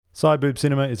Side Boob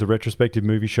Cinema is a retrospective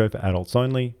movie show for adults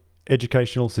only.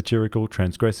 Educational, satirical,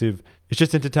 transgressive. It's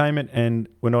just entertainment, and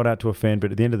we're not out to offend,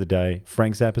 but at the end of the day,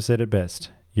 Frank Zappa said it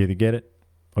best. You either get it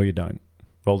or you don't.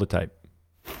 Roll the tape.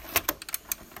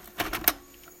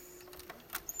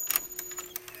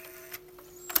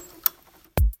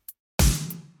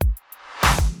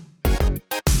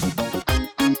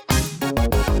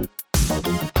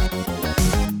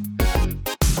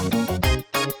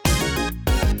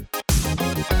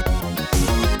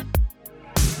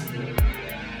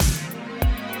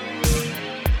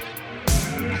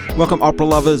 Welcome opera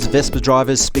lovers, Vespa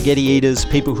drivers, spaghetti eaters,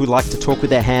 people who like to talk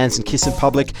with their hands and kiss in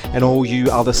public, and all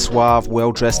you other suave,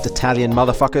 well-dressed Italian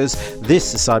motherfuckers.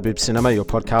 This is Side Boob Cinema, your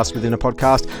podcast within a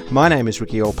podcast. My name is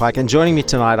Ricky Allpike, and joining me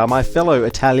tonight are my fellow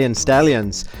Italian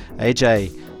stallions,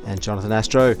 AJ and Jonathan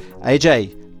Astro.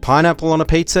 AJ, pineapple on a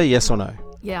pizza, yes or no?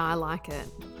 Yeah, I like it,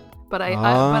 but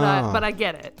I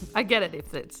get it. I get it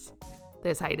if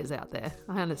there's haters out there.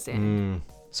 I understand.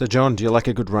 So, John, do you like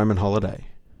a good Roman holiday?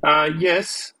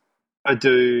 Yes, I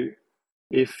do.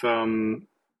 If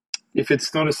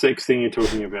it's not a sex thing you're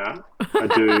talking about, I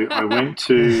do. I went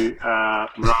to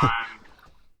Rome,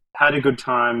 had a good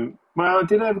time. Well, I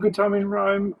did have a good time in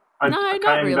Rome. I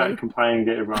came really. back complaining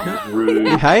that everyone was rude.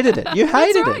 You hated it. You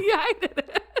hated it. You hated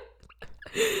it.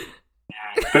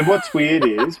 Yeah. But what's weird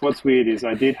is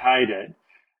I did hate it.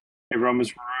 Everyone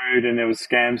was rude and there was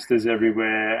scamsters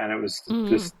everywhere and it was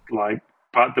just like,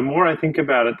 but the more I think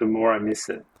about it, the more I miss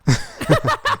it.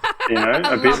 You know,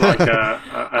 a bit like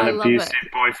an abusive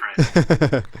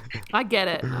boyfriend. I get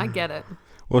it.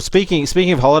 Well,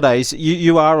 speaking of holidays,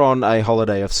 you are on a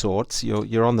holiday of sorts.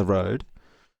 You're on the road.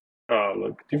 Oh,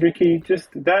 look, Ricky,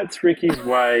 that's Ricky's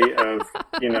way of,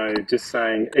 just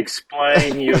saying,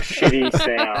 explain your shitty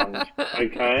sound,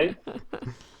 okay?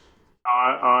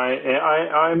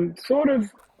 I'm sort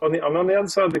of I'm on the other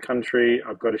side of the country.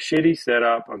 I've got a shitty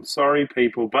setup. I'm sorry,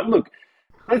 people, but look.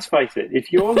 Let's face it,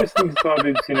 if you're listening to Side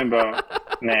Boob Cinema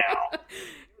now,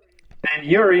 then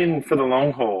you're in for the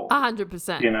long haul.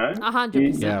 100%. You know?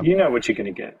 100%. You know what you're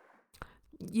going to get.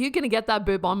 You're going to get that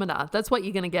boobometer. That's what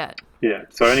you're going to get. Yeah.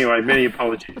 So anyway, many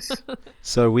apologies.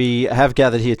 So we have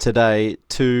gathered here today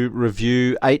to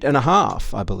review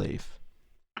 8½, I believe.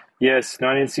 Yes,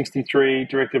 1963,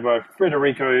 directed by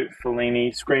Federico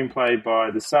Fellini, screenplay by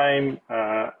the same,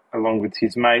 along with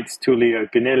his mates, Tullio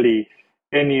Pinelli,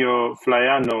 Ennio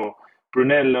Flaiano,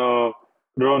 Brunello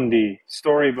Rondi,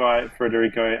 story by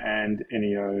Federico and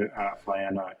Ennio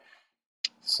Flaiano.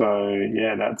 So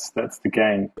yeah, that's the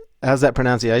game. How's that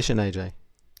pronunciation, AJ?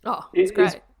 Oh, it's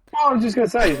great. I was just going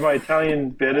to say, is my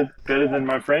Italian better than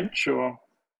my French, or?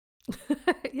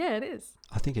 Yeah, it is.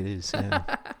 I think it is.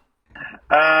 Yeah.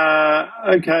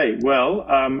 Okay. Well,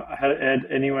 had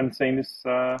anyone seen this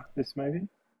movie?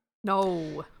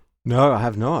 No. No, I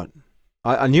have not.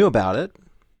 I knew about it,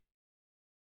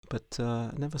 but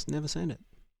never seen it.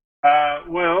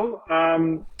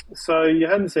 So you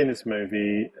hadn't seen this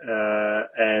movie,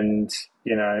 and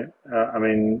I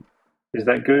mean, is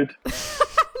that good?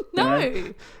 No.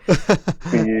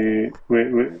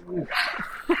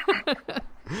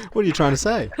 What are you trying to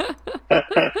say?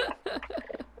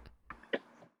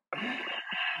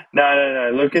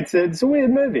 No. Look, it's a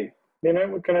weird movie. You know,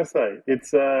 what can I say?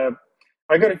 It's I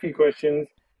got a few questions.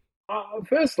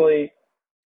 Firstly,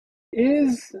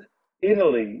 is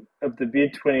Italy of the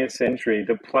mid-20th century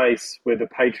the place where the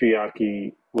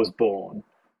patriarchy was born?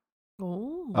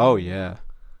 Oh, yeah.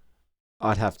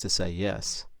 I'd have to say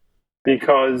yes.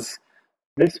 Because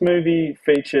this movie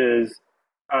features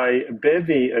a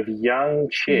bevy of young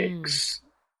chicks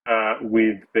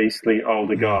with beastly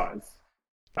older guys.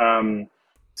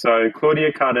 So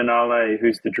Claudia Cardinale,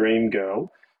 who's the dream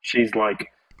girl, she's like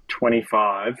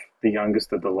 25, the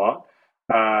youngest of the lot.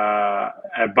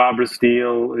 Barbara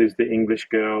Steele, who's the English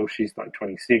girl, she's like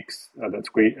 26. That's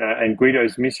and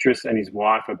Guido's mistress and his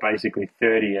wife are basically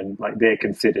 30, and like they're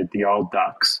considered the old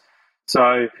ducks.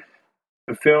 So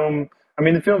the film's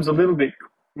a little bit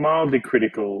mildly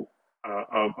critical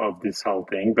of this whole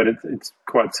thing, but it's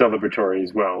quite celebratory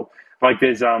as well. Like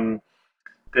there's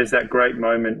that great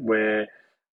moment where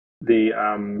the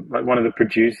like one of the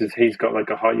producers, he's got like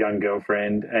a hot young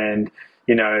girlfriend, and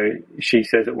she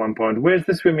says at one point, "Where's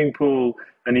the swimming pool?"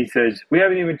 And he says, "We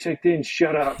haven't even checked in.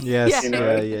 Shut up." Yes.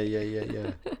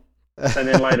 Yeah. And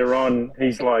then later on,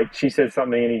 she says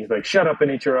something, and he's like, "Shut up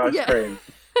and eat your ice cream."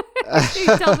 He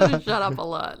tells her to shut up a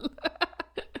lot.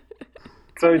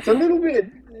 So it's a little bit,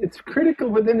 it's critical,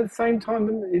 but then at the same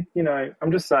time,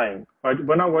 I'm just saying,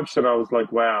 when I watched it, I was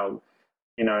like, wow,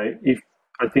 if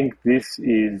I think this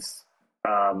is,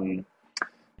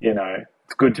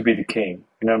 it's good to be the king.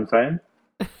 You know what I'm saying?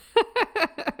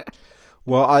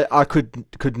 Well, I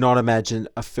could not imagine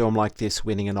a film like this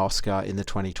winning an Oscar in the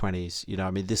 2020s. You know,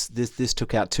 I mean, this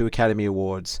took out 2 Academy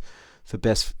Awards for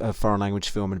Best Foreign Language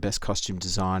Film and Best Costume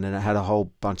Design, and it had a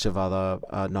whole bunch of other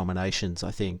nominations,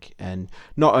 I think. And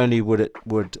not only would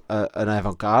an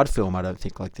avant-garde film, I don't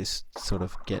think, like this sort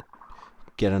of get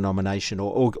a nomination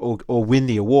or win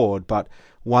the award, but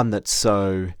one that's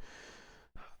so,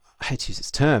 I hate to use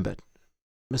this term, but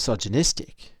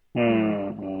misogynistic.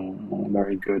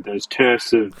 Very good. Those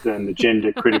TERFs and the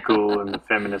gender critical and the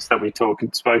feminists that we've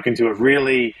spoken to have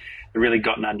really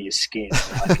gotten under your skin.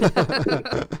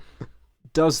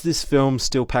 Does this film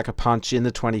still pack a punch in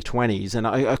the 2020s? And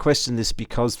I question this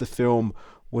because the film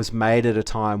was made at a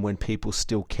time when people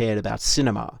still cared about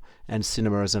cinema and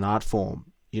cinema as an art form.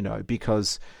 You know,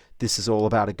 because this is all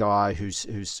about a guy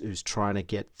who's trying to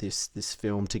get this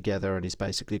film together, and he's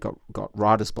basically got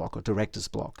writer's block or director's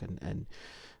block, and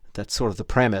that's sort of the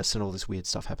premise, and all this weird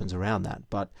stuff happens around that.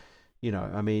 But, you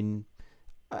know, I mean,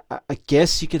 I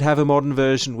guess you could have a modern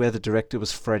version where the director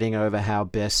was fretting over how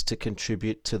best to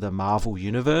contribute to the Marvel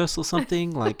universe or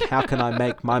something. Like, how can I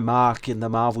make my mark in the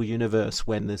Marvel universe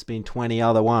when there's been 20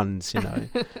 other ones, you know?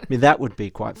 I mean, that would be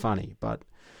quite funny, but...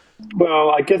 Well,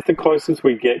 I guess the closest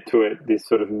we get to it, this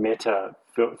sort of meta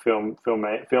films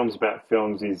about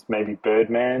films, is maybe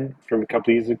Birdman from a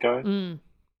couple of years ago.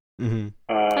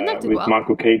 With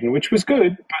Michael Keaton, which was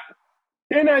good,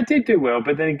 but it did do well.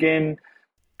 But then again,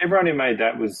 everyone who made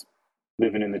that was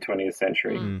living in the 20th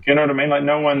century. Do you know what I mean? Like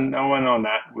no one on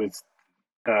that was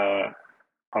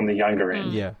on the younger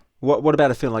end. Yeah. What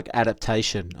about a film like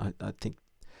Adaptation? I think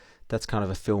that's kind of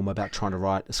a film about trying to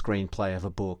write a screenplay of a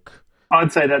book.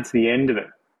 I'd say that's the end of it.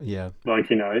 Yeah. Like,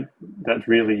 you know, that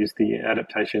really is the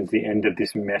adaptation's the end of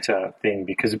this meta thing,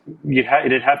 because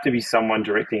it'd have to be someone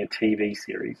directing a TV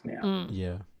series now.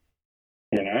 Yeah.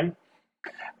 You know?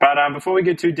 But before we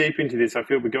get too deep into this, I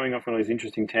feel we're going off on all these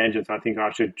interesting tangents. I think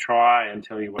I should try and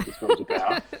tell you what this film's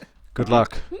about. Good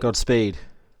luck. Godspeed.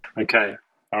 Okay.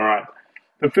 All right.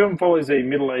 The film follows a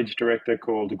middle-aged director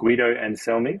called Guido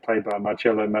Anselmi, played by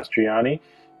Marcello Mastroianni,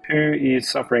 who is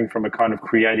suffering from a kind of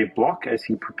creative block as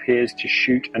he prepares to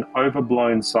shoot an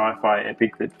overblown sci-fi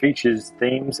epic that features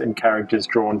themes and characters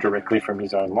drawn directly from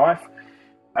his own life.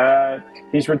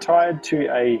 He's retired to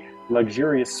a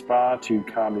luxurious spa to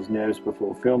calm his nerves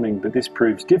before filming, but this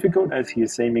proves difficult as he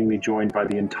is seemingly joined by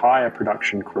the entire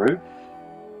production crew.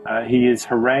 He is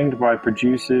harangued by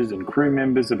producers and crew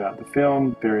members about the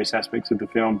film, various aspects of the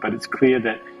film, but it's clear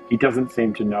that he doesn't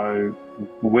seem to know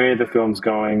where the film's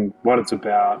going, what it's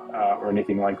about, or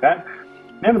anything like that.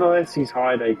 Nevertheless, he's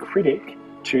hired a critic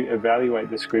to evaluate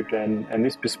the script, and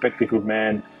this bespectacled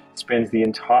man spends the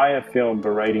entire film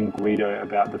berating Guido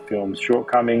about the film's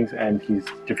shortcomings and his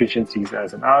deficiencies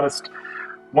as an artist.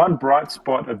 One bright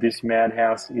spot of this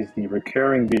madhouse is the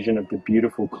recurring vision of the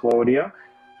beautiful Claudia,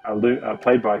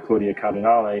 played by Claudia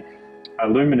Cardinale, a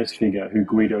luminous figure who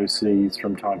Guido sees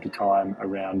from time to time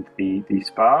around the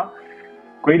spa.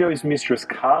 Guido's mistress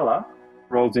Carla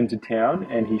rolls into town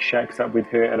and he shacks up with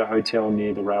her at a hotel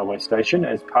near the railway station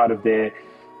as part of their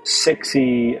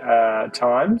sexy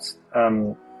times.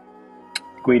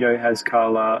 Guido has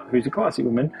Carla, who's a classy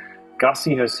woman,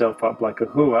 gussy herself up like a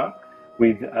hua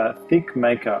with thick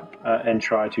makeup and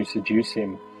try to seduce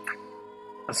him.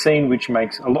 A scene which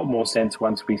makes a lot more sense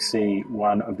once we see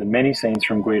one of the many scenes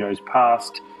from Guido's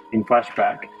past in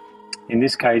flashback. In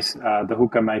this case, the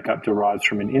hookah makeup derives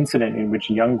from an incident in which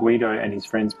young Guido and his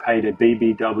friends paid a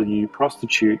BBW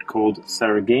prostitute called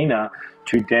Saragina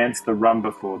to dance the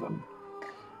rumba for them.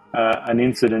 An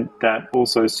incident that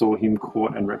also saw him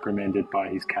caught and reprimanded by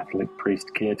his Catholic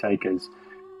priest caretakers.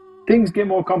 Things get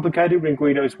more complicated when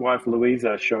Guido's wife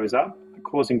Louisa shows up,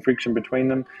 causing friction between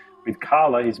them, with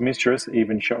Carla, his mistress,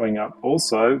 even showing up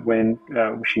also when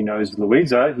she knows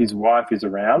Louisa, his wife, is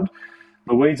around.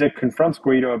 Louisa confronts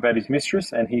Guido about his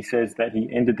mistress, and he says that he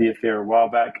ended the affair a while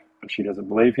back, but she doesn't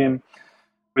believe him.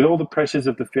 With all the pressures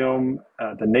of the film,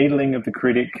 the needling of the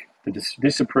critic, the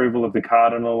disapproval of the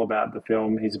cardinal about the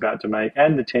film he's about to make,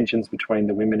 and the tensions between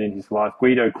the women in his life,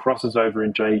 Guido crosses over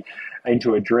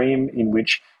into a dream in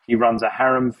which he runs a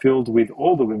harem filled with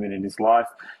all the women in his life,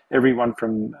 everyone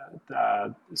from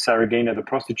Saragina, the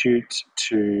prostitute,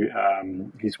 to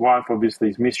his wife, obviously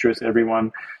his mistress,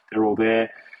 everyone, they're all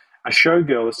there. A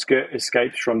showgirl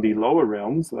escapes from the lower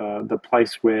realms, the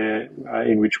place where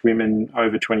in which women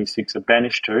over 26 are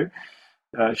banished to.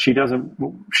 She doesn't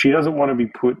want to be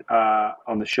put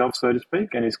on the shelf, so to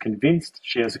speak, and is convinced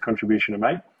she has a contribution to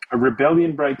make. A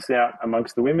rebellion breaks out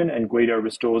amongst the women, and Guido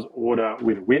restores order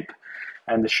with a whip,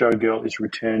 and the showgirl is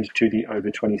returned to the over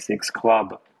 26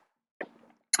 club.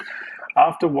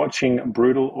 After watching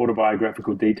brutal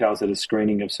autobiographical details at a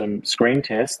screening of some screen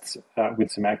tests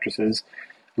with some actresses,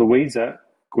 Louisa,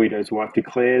 Guido's wife,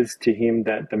 declares to him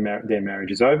that their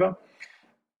marriage is over.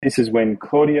 This is when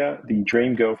Claudia, the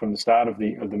dream girl from the start of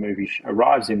the movie,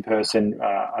 arrives in person.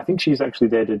 I think she's actually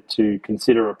there to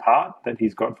consider a part that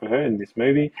he's got for her in this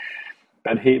movie.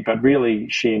 But really,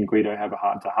 she and Guido have a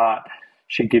heart-to-heart.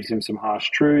 She gives him some harsh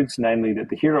truths, namely that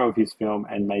the hero of his film,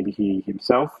 and maybe he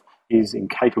himself, is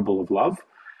incapable of love.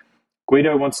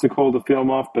 Guido wants to call the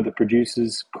film off, but the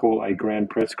producers call a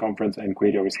grand press conference, and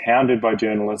Guido is hounded by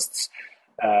journalists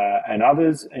and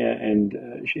others, and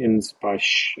ends by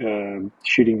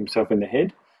shooting himself in the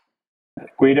head.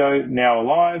 Guido, now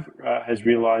alive, has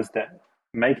realised that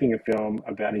making a film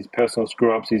about his personal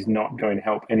screw-ups is not going to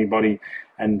help anybody,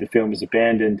 and the film is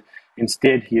abandoned.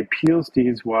 Instead, he appeals to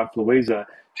his wife, Louisa,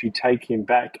 to take him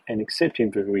back and accept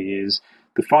him for who he is.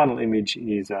 The final image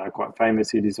is quite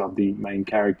famous. It is of the main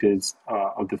characters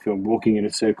of the film walking in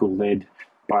a circle led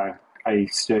by a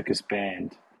circus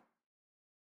band.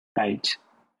 8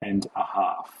 and a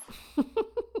half.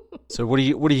 So what do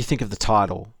you think of the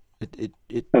title?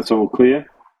 That's all clear.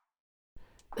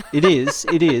 It is.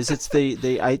 It's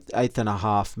the eighth and a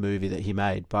half movie that he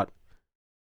made, but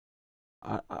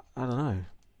I don't know.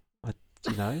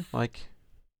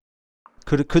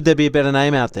 Could there be a better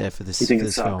name out there for this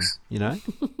film? You know.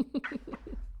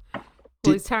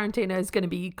 Well, is Tarantino's going to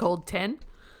be called 10?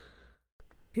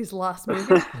 His last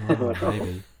movie. Oh,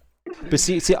 maybe. But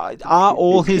see, are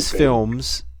all his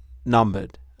films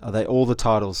numbered? Are they all the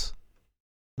titles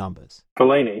numbers?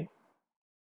 Fellini?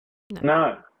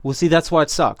 No. Well, see, that's why it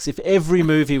sucks. If every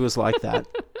movie was like that,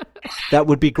 that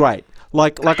would be great.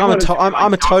 Like I'm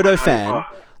a Toto fan.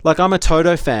 Like I'm a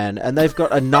Toto fan, and they've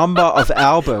got a number of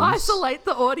albums. Isolate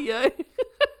the audio.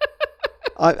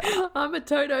 I'm a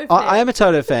Toto fan. I am a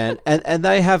Toto fan, and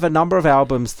they have a number of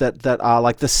albums that are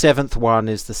like the seventh one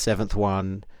is the seventh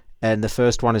one, and the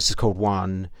first one is just called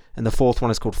 1, and the fourth one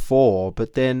is called 4.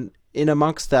 But then in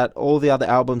amongst that, all the other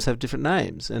albums have different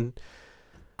names, and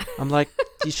I'm like,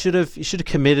 you should have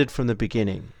committed from the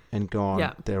beginning and gone.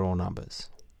 Yeah. They're all numbers.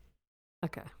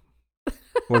 Okay.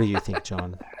 What do you think,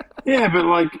 John? Yeah,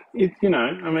 but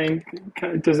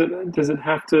does it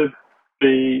have to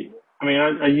be? I mean,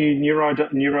 are you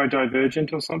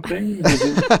neurodivergent or something?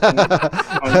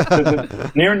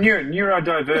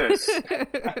 Neurodiverse.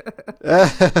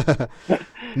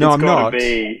 No, I'm not.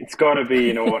 It's got to be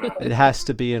in order. It has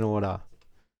to be in order.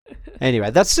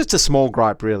 Anyway, that's just a small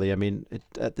gripe, really. I mean,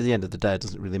 at the end of the day, it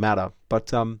doesn't really matter.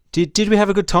 But did we have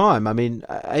a good time? I mean,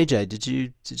 AJ, did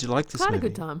you like this movie? I had a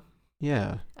good time.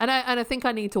 Yeah. And I think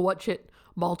I need to watch it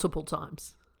multiple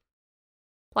times.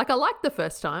 Like, I liked the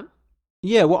first time.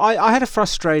 Yeah, well, I had a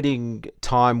frustrating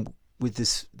time with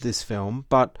this film,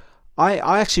 but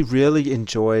I actually really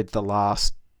enjoyed the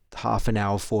last half an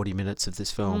hour, 40 minutes of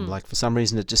this film. Like, for some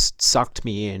reason, it just sucked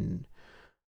me in.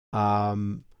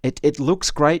 It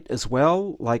looks great as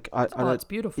well. Like, it's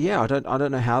beautiful. Yeah, I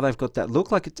don't know how they've got that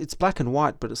look. Like, it's black and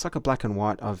white, but it's like a black and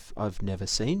white I've never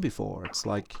seen before. It's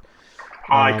like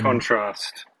high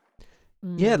contrast.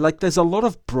 Yeah, like there's a lot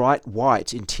of bright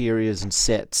white interiors and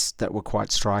sets that were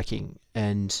quite striking.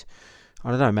 And I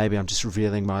don't know, maybe I'm just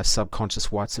revealing my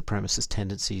subconscious white supremacist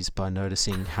tendencies by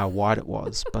noticing how white it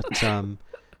was. But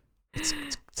it's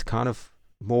kind of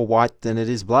more white than it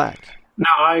is black. No,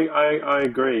 I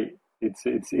agree. It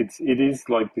is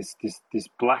like this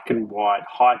black and white,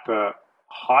 hyper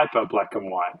black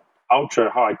and white, ultra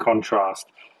high contrast.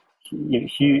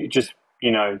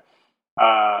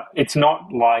 It's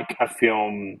not like a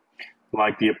film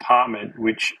like The Apartment,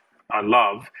 which I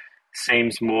love,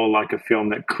 seems more like a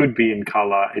film that could be in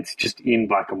color. It's just in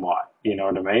black and white. You know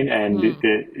what I mean? And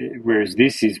whereas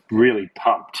this is really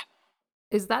pumped.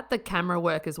 Is that the camera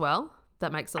work as well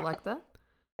that makes it like that?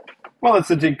 Well, it's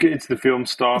the film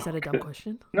stock. Is that a dumb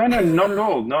question? No, not at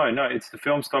all. No, it's the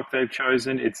film stock they've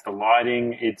chosen. It's the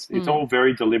lighting. It's all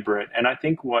very deliberate. And I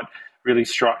think what really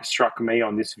struck me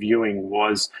on this viewing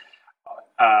was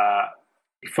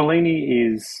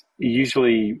Fellini is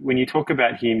usually, when you talk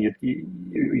about him,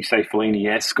 you say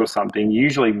Fellini-esque or something. You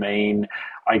usually mean,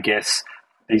 I guess,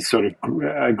 these sort of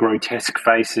grotesque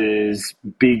faces,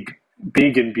 big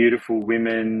and beautiful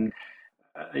women.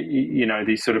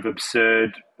 These sort of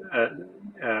absurd,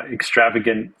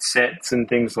 extravagant sets and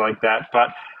things like that. But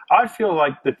I feel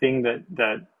like the thing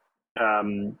that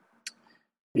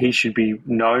he should be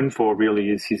known for really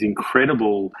is his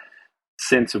incredible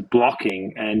sense of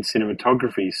blocking and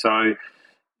cinematography. So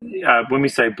when we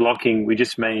say blocking, we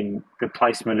just mean the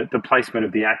placement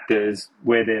of the actors,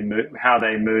 how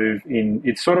they move.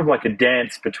 It's sort of like a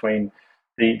dance between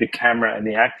the camera and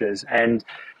the actors. And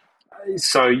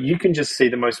so you can just see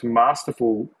the most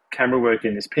masterful camera work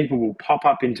in this. People will pop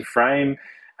up into frame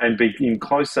and be in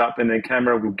close up, and the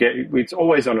camera will it's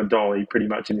always on a dolly pretty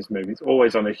much in this movie. It's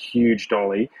always on a huge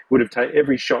dolly.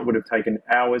 Every shot would have taken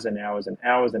hours and hours and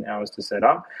hours and hours to set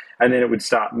up, and then it would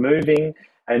start moving,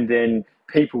 and then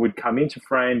people would come into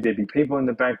frame. There'd be people in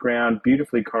the background,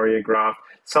 beautifully choreographed.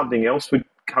 Something else would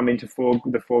come into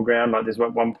the foreground. Like there's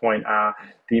at one point,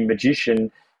 the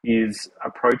magician is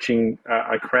approaching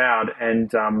a crowd,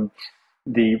 and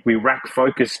we rack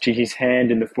focus to his hand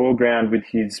in the foreground with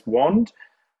his wand,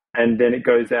 and then it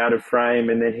goes out of frame,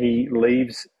 and then he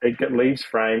leaves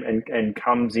frame and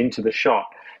comes into the shot.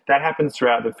 That happens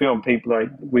throughout the film. People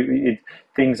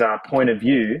things are point of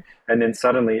view, and then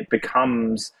suddenly it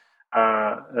becomes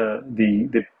our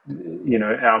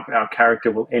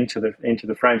character will enter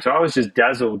the frame. So I was just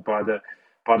dazzled by the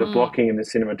blocking and the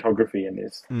cinematography in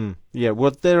this. Yeah,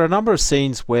 well, there are a number of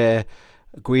scenes where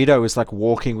Guido is like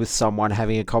walking with someone,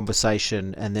 having a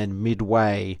conversation, and then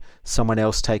midway someone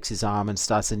else takes his arm and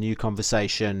starts a new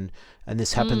conversation, and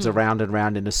this happens around and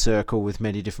round in a circle with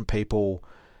many different people,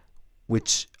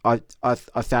 which I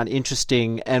found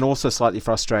interesting and also slightly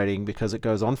frustrating because it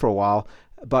goes on for a while.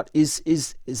 But is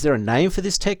there a name for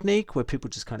this technique where people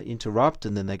just kind of interrupt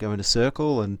and then they go in a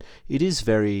circle? And it is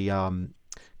very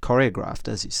choreographed,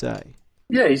 as you say.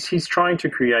 Yeah, he's trying to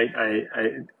create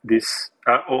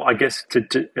or I guess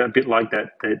to a bit like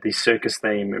that the circus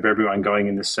theme of everyone going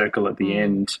in the circle at the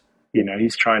end. You know,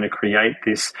 he's trying to create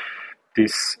this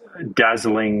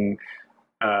dazzling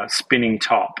spinning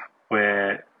top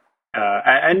where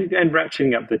and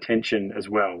ratcheting up the tension as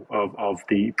well of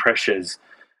the pressures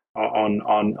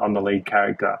on the lead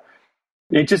character.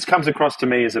 It just comes across to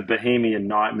me as a bohemian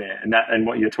nightmare, and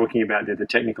what you're talking about there, the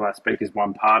technical aspect is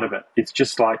one part of it. It's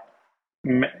just like,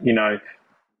 you know,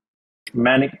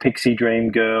 manic pixie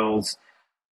dream girls,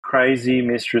 crazy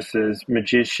mistresses,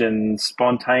 magicians,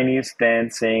 spontaneous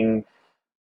dancing,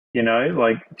 you know,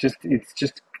 like it's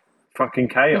just fucking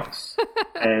chaos.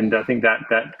 And I think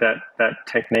that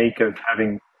technique of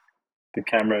having the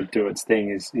camera do its thing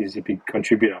is a big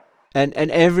contributor. And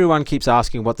everyone keeps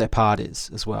asking what their part is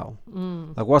as well.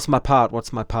 Like, what's my part?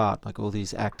 What's my part? Like all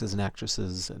these actors and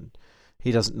actresses, and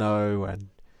he doesn't know, and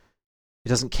he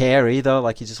doesn't care either.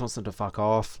 Like he just wants them to fuck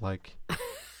off. Like,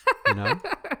 you know.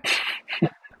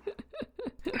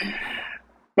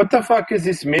 What the fuck is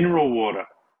this mineral water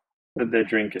that they're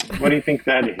drinking? What do you think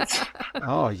that is?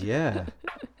 Oh yeah,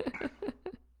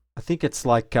 I think it's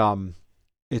like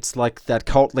that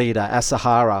cult leader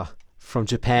Asahara from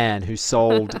Japan who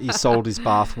sold his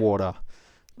bath water.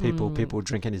 People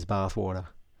drinking his bath water.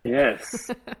 Yes.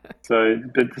 So,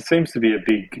 but there seems to be a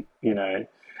big, you know,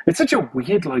 it's such a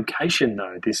weird location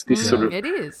though. This sort of it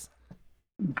is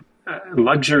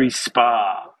luxury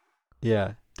spa.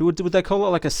 Yeah. Would they call it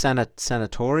like a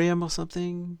sanatorium or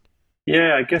something?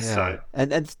 Yeah, I guess so.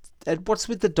 And what's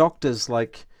with the doctors?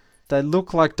 Like, they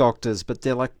look like doctors, but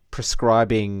they're like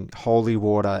prescribing holy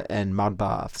water and mud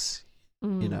baths.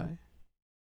 You know.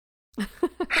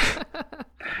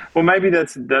 Well, maybe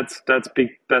that's big.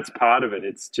 That's part of it.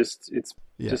 It's just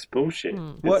bullshit.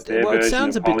 It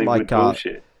sounds a bit like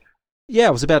bullshit. Yeah,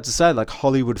 I was about to say like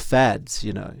Hollywood fads.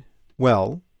 You know.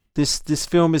 Well, this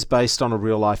film is based on a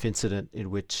real life incident in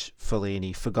which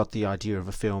Fellini forgot the idea of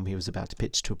a film he was about to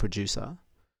pitch to a producer.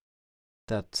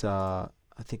 That I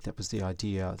think that was the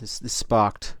idea. This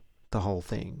sparked the whole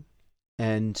thing,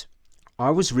 and I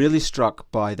was really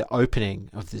struck by the opening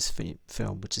of this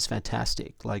film, which is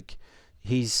fantastic. Like,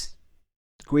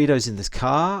 Guido's in this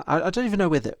car. I don't even know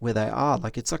where they are.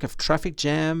 Like, it's like a traffic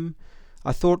jam.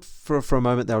 I thought for a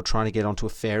moment they were trying to get onto a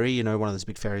ferry, you know, one of those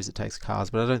big ferries that takes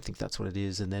cars, but I don't think that's what it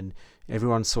is. And then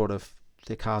everyone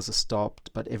their cars are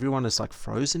stopped, but everyone is like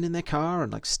frozen in their car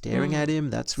and like staring at him.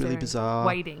 That's really bizarre.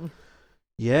 Waiting.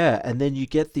 Yeah, and then you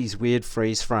get these weird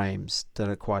freeze frames that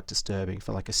are quite disturbing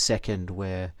for like a second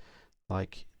where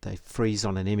like they freeze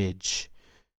on an image,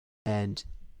 and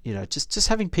you know, just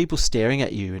having people staring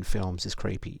at you in films is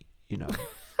creepy, you know.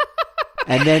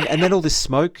 and then all this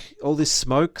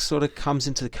smoke sort of comes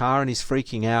into the car, and he's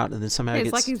freaking out, and then somehow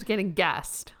it's like he's getting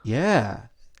gassed. Yeah,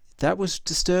 that was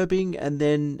disturbing. And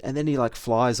then he like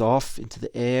flies off into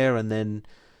the air, and then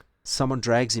someone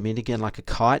drags him in again like a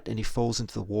kite, and he falls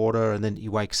into the water, and then he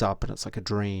wakes up, and it's like a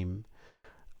dream.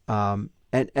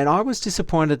 And I was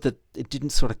disappointed that it didn't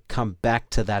sort of come back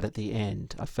to that at the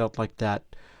end. I felt like that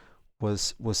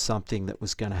was something that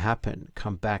was going to happen,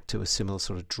 come back to a similar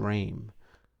sort of dream.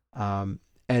 And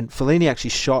Fellini actually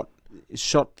shot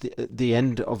the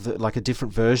end of like a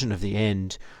different version of the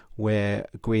end where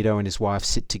Guido and his wife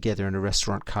sit together in a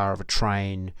restaurant car of a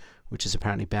train, which is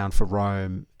apparently bound for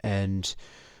Rome, and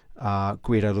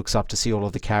Guido looks up to see all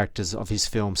of the characters of his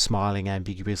film smiling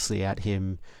ambiguously at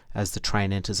him as the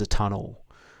train enters a tunnel,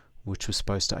 which was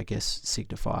supposed to, I guess,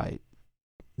 signify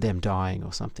them dying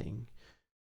or something.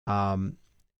 And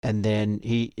then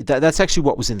that's actually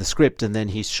what was in the script, and then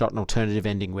he shot an alternative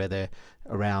ending where they're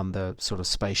around the sort of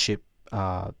spaceship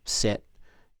set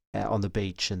on the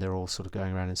beach, and they're all sort of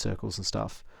going around in circles and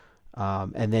stuff.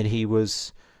 And then he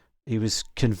was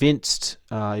convinced,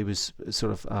 he was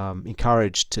sort of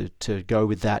encouraged to go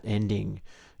with that ending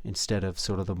instead of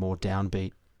sort of the more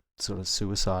downbeat sort of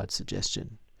suicide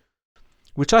suggestion,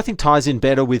 which I think ties in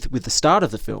better with the start of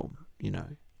the film, you know.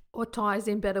 Or ties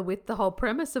in better with the whole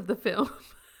premise of the film.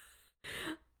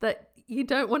 That you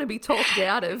don't want to be talked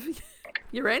out of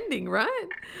your ending, right?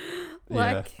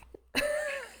 Like,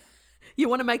 you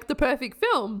want to make the perfect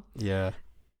film. Yeah.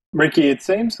 Ricky, it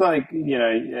seems like, you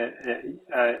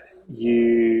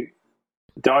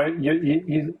don't,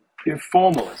 you're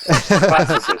formalist,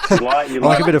 classicist. You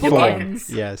like a bit of form. Depends.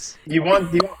 Yes.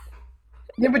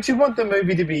 Yeah, but you want the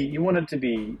movie to be, you want it to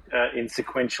be in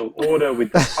sequential order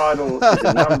with the title as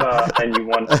a number, and you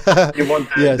want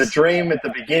the dream at the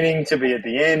beginning to be at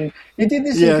the end. You did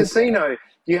this in Casino.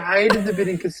 You hated the bit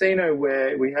in Casino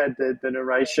where we had the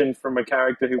narration from a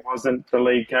character who wasn't the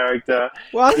lead character.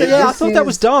 Well, I thought that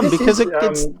was dumb because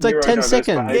it's like 10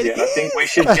 seconds. I think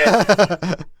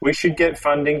we should get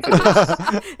funding for this.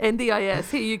 NDIS,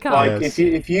 here you come. Like,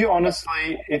 if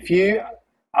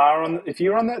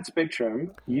you're on that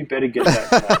spectrum, you better get that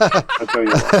cash. I'll tell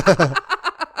you what.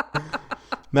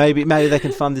 Maybe they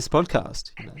can fund this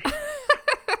podcast. You know?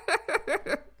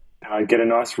 Get a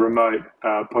nice remote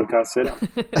podcast setup.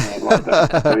 I like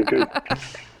that. Very good.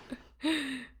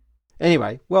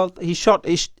 Anyway, well, he shot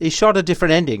a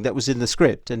different ending that was in the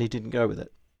script, and he didn't go with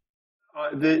it.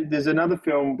 There's another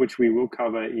film which we will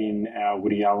cover in our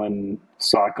Woody Allen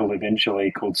cycle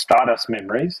eventually, called Stardust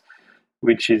Memories,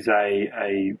 which is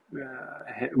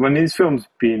when this film's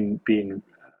been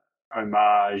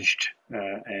homaged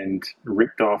and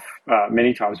ripped off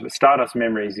many times, but Stardust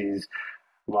Memories is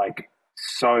like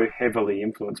so heavily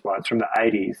influenced by it. It's from the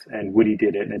 80s, and Woody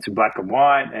did it, and it's in black and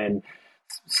white and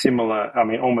similar, I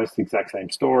mean, almost the exact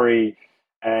same story,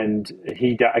 and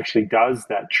he actually does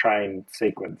that train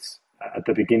sequence at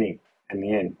the beginning and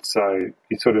the end. So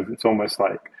it's almost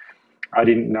like, I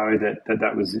didn't know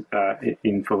that was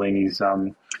in Fellini's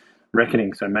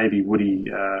reckoning. So maybe Woody,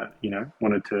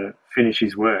 wanted to finish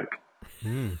his work.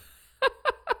 Mm.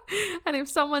 And if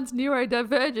someone's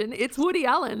neurodivergent, it's Woody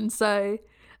Allen. So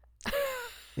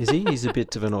is he? He's a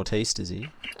bit of an autiste, is he?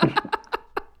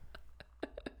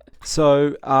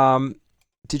 So,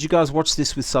 did you guys watch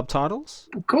this with subtitles?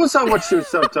 Of course, I watched it with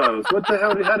subtitles. What the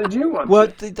hell? How did you watch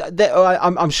it? Well,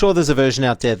 I'm sure there's a version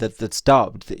out there that's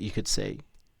dubbed that you could see.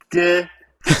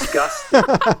 Disgusting.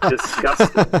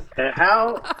 Disgusting.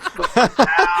 How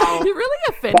you're really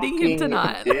offending him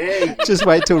tonight. Just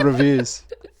wait till reviews.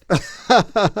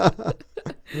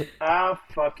 How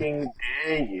fucking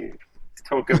dare you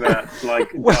talk about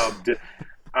dubbed?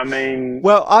 I mean,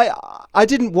 well, I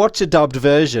didn't watch a dubbed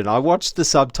version. I watched the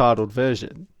subtitled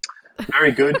version.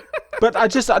 Very good. But I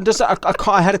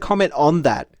had a comment on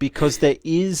that because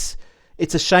it's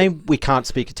a shame we can't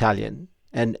speak Italian.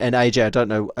 And AJ, I don't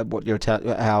know what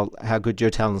how good your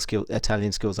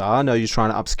Italian skills are. I know you're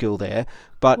trying to upskill there,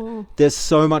 but there's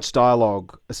so much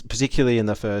dialogue, particularly in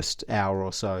the first hour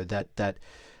or so, that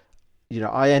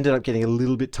I ended up getting a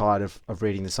little bit tired of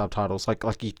reading the subtitles.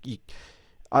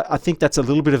 I think that's a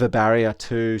little bit of a barrier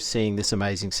to seeing this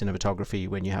amazing cinematography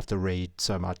when you have to read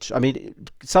so much. I mean,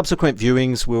 subsequent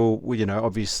viewings will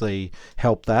obviously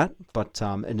help that, but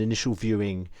an initial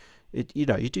viewing, you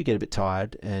do get a bit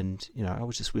tired, and I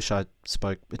would just wish I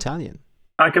spoke Italian.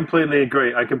 I completely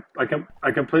agree. I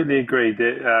completely agree.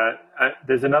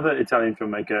 There's another Italian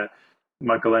filmmaker,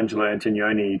 Michelangelo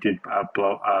Antonioni, who did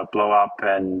Blow Up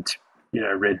and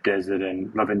Red Desert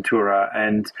and La Ventura,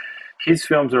 and his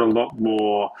films are a lot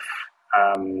more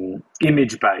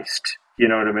image based. You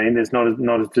know what I mean? There's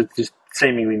just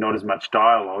seemingly not as much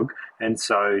dialogue, and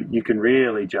so you can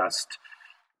really just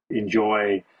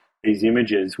enjoy these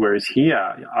images. Whereas here,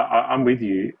 I'm with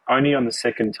you. Only on the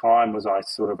second time was I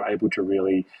sort of able to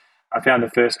really. I found the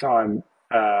first time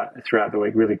throughout the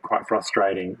week really quite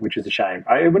frustrating, which is a shame.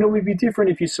 It would be different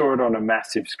if you saw it on a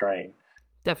massive screen.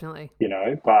 Definitely.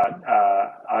 But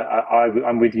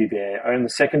I'm with you there. On the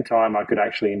second time, I could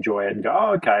actually enjoy it and go,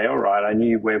 oh, okay, all right. I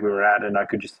knew where we were at, and I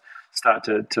could just start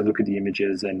to look at the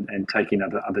images and take in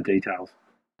other details.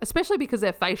 Especially because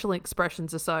their facial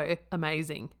expressions are so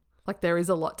amazing. Like there is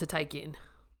a lot to take in.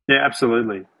 Yeah,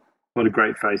 absolutely. A lot of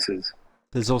great faces.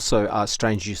 There's also a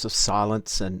strange use of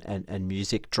silence and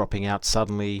music dropping out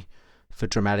suddenly for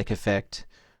dramatic effect,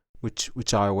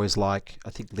 which I always like. I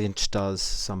think Lynch does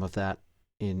some of that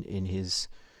in his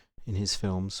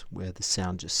films where the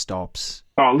sound just stops.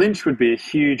 Oh, Lynch would be a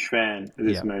huge fan of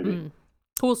this movie. Mm.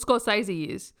 Well, Scorsese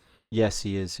is. Yes,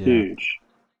 he is. Yeah. Huge.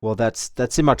 Well,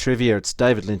 that's in my trivia. It's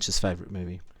David Lynch's favorite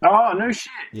movie. Oh, no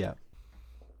shit. Yeah.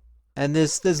 And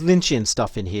there's Lynchian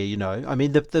stuff in here, you know. I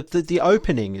mean, the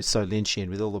opening is so Lynchian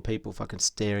with all the people fucking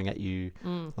staring at you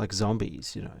like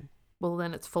zombies, you know. Well,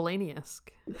 then it's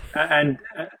Fellini-esque. And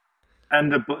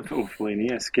the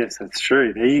Fellini-esque, yes, that's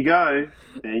true. There you go.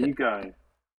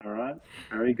 All right,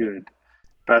 very good.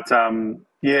 But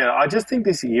yeah, I just think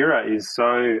this era is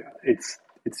so it's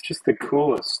just the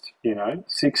coolest, you know.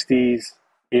 60s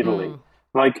Italy,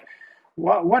 like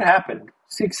what happened?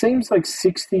 It seems like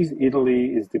 60s Italy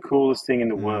is the coolest thing in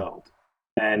the world,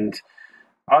 and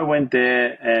I went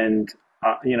there, and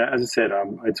you know, as I said,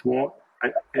 I'm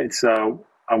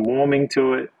warming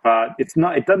to it, but it's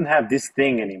not. It doesn't have this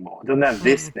thing anymore. It doesn't have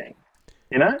this thing,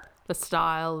 you know. The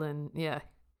style and yeah.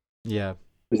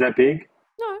 Is that big?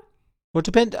 No. Well,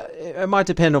 it might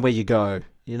depend on where you go.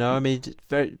 You know, I mean,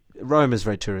 Rome is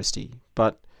very touristy,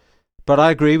 but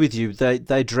I agree with you.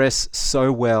 They dress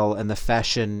so well, and the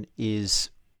fashion is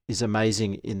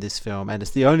amazing in this film, and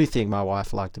it's the only thing my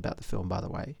wife liked about the film. By the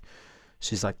way,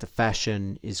 she's like, the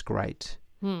fashion is great,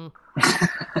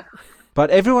 but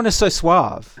everyone is so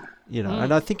suave, you know.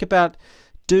 And I think about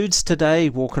dudes today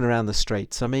walking around the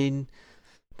streets. I mean,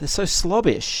 they're so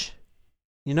slobbish,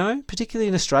 you know. Particularly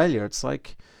in Australia, it's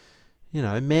like, you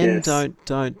know, men don't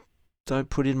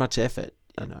put in much effort,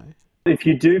 you know. If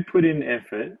you do put in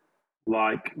effort,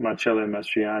 like Marcello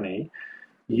Mastroianni,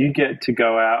 you get to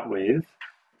go out with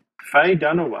Faye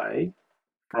Dunaway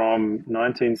from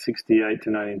 1968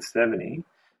 to 1970.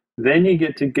 Then you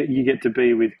get to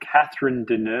be with Catherine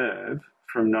Deneuve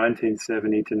from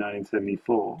 1970 to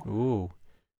 1974. Ooh.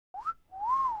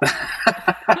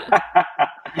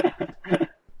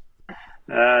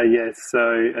 Yes.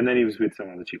 So, and then he was with some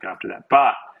other chick after that.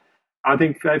 But I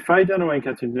think Faye Dunaway and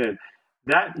Catherine Deneuve,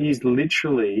 that is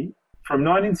literally from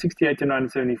 1968 to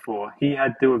 1974. He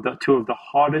had two of the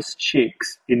hottest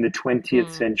chicks in the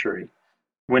 20th century,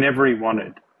 whenever he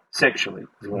wanted, sexually,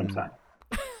 is what I'm saying.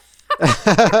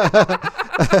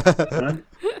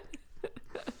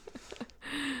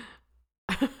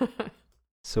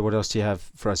 So what else do you have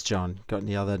for us, John? Got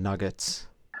any other nuggets?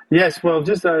 Yes, well,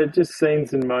 just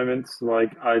scenes and moments.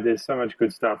 Like, there's so much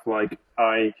good stuff. Like,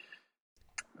 I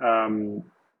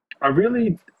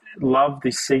really love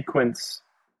the sequence,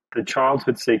 the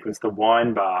childhood sequence, the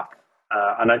wine bath,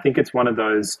 and I think it's one of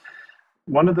those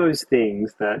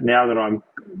things that now that I'm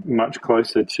much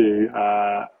closer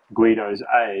to Guido's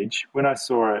age, when I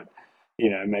saw it, you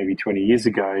know, maybe 20 years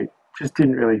ago, just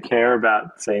didn't really care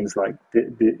about scenes like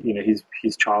you know,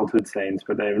 his childhood scenes,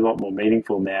 but they're a lot more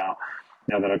meaningful now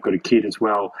that I've got a kid as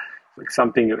well. Like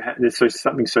there's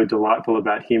something so delightful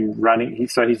about him running.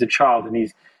 He's a child, and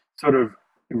he's sort of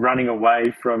running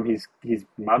away from his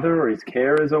mother or his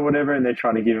carers or whatever, and they're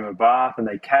trying to give him a bath, and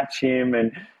they catch him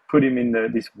and put him in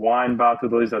this wine bath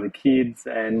with all these other kids,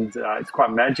 and it's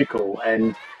quite magical.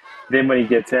 And then when he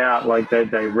gets out, like they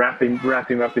wrap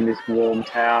him up in this warm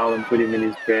towel and put him in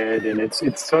his bed, and it's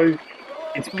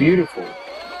beautiful,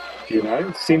 you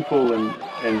know, simple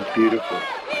and beautiful.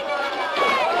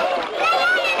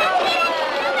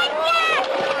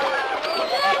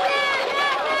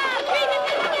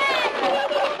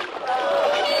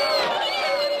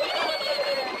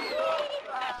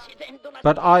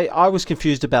 But I was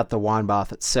confused about the wine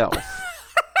bath itself.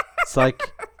 It's like,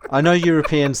 I know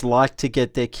Europeans like to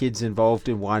get their kids involved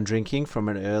in wine drinking from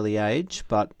an early age,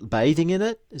 but bathing in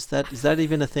it, is that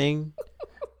even a thing?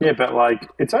 Yeah, but like,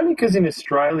 it's only because in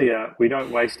Australia we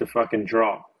don't waste a fucking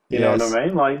drop. You know what I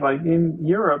mean? Like in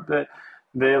Europe,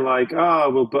 they're like,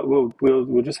 oh,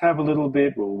 we'll just have a little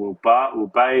bit. We'll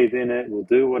bathe in it. We'll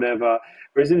do whatever.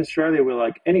 Whereas in Australia, we're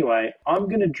like, anyway, I'm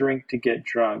going to drink to get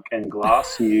drunk and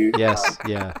glass you. Yes,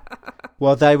 yeah.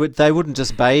 Well, they wouldn't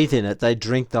just bathe in it. They'd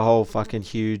drink the whole fucking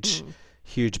huge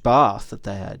bath that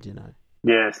they had, you know.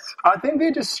 Yes, I think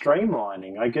they're just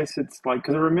streamlining. I guess it's like,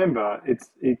 because remember, it's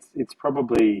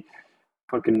probably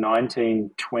fucking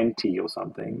 1920 or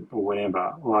something or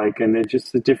whatever. Like, and they're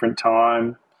just a different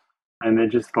time, and they're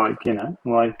just like, you know,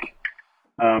 like,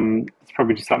 it's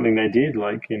probably just something they did,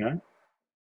 like, you know,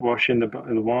 wash in the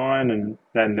wine and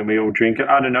then we all drink it.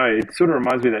 I don't know. It sort of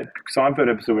reminds me of that Seinfeld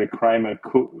episode where Kramer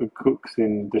cooks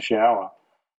in the shower.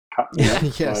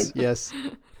 Yes, like, yes.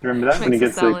 You remember that when he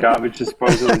Makes gets a the salad. garbage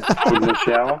disposal and pulled in the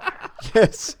shower?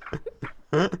 Yes.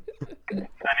 And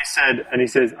he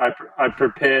says, I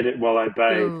prepared it while I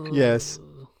bathed. Ooh. Yes.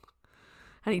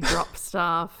 And he drops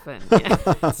stuff, and yeah,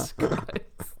 it's gross.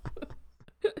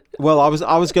 Well, I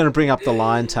was going to bring up the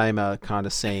lion tamer kind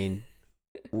of scene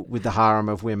with the harem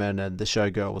of women, and the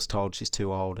showgirl was told she's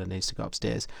too old and needs to go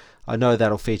upstairs. I know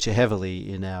that'll feature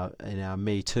heavily in our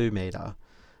Me Too meter,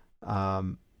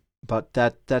 but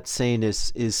that scene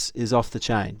is off the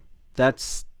chain.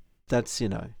 That's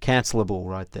cancelable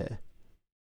right there.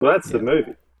 Well, that's the Yeah.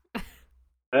 movie.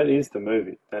 That is the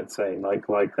movie. That scene, like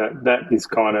that is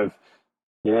kind of,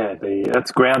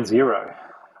 that's ground zero,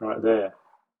 right there.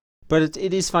 But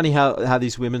it is funny how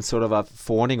these women sort of are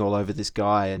fawning all over this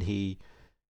guy, and he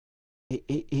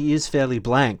is fairly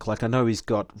blank. Like, I know he's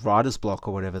got writer's block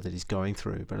or whatever that he's going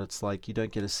through, but it's like you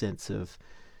don't get a sense of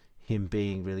him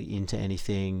being really into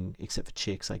anything except for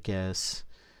chicks, I guess.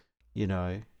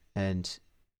 And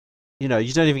you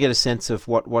don't even get a sense of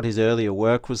what his earlier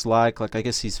work was like. Like, I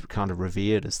guess he's kind of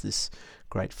revered as this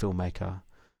great filmmaker.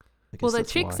 Well, the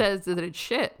chick says that it's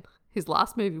shit. His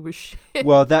last movie was shit.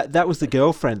 Well, that was the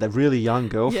girlfriend, the really young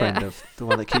girlfriend Yeah. of the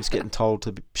one that keeps getting told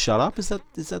to shut up. Is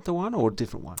that the one or a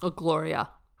different one? Or Gloria,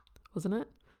 wasn't it?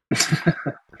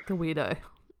 The weirdo.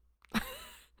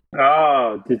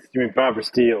 Oh, you mean Barbara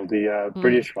Steele, the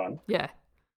British one? Yeah.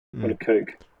 What a kook.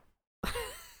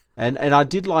 And I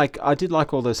did like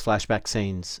all those flashback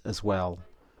scenes as well.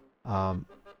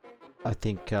 I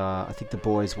think the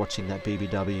boys watching that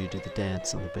BBW do the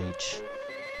dance on the beach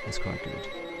is quite good.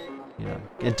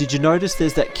 And did you notice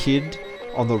there's that kid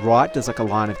on the right? There's like a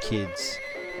line of kids,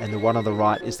 and the one on the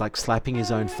right is like slapping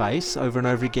his own face over and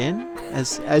over again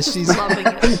as she's Loving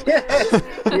it.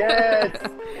 Yes.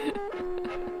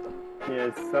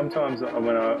 Yes. Sometimes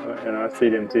when I see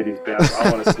them titties bounce,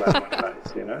 I want to slap my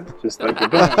face. Just like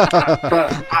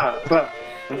the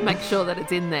Make sure that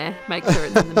it's in there. Make sure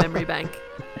it's in the memory bank.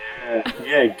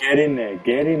 Yeah. Get in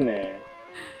there.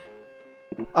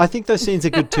 I think those scenes are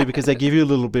good too because they give you a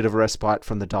little bit of a respite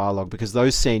from the dialogue, because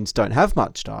those scenes don't have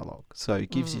much dialogue, so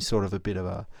it gives you sort of a bit of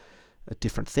a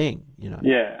different thing.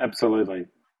 Yeah, absolutely.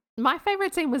 My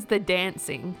favourite scene was the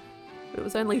dancing. It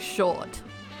was only short,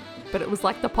 but it was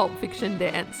like the Pulp Fiction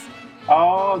dance.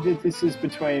 Oh, this is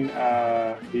between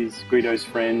his Guido's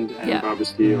friend and Yeah. Barbara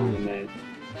Steele, and they're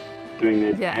doing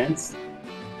their Yeah. dance.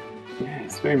 Yeah,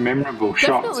 it's very memorable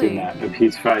shots in Definitely. that of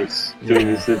his face doing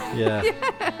his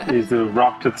little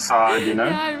rock to the side, Yeah,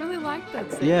 I really like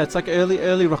that scene. Yeah, it's like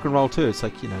early rock and roll too. It's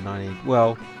like 90.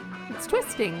 Well, It's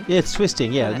twisting. yeah, it's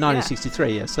twisting. Yeah, Yeah.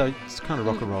 1963. Yeah, so it's kind of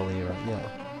rock and roll era.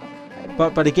 Yeah,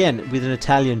 but again with an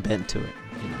Italian bent to it.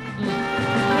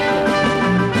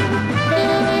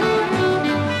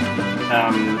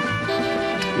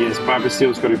 Yes, Barbara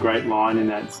Steele's got a great line in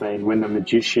that scene when the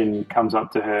magician comes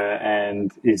up to her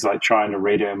and is like trying to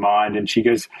read her mind, and she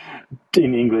goes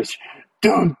in English,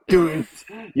 "Don't do it!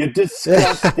 You're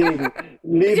disgusting!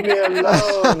 Leave me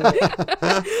alone!"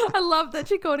 I love that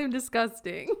she called him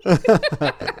disgusting.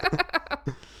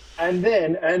 And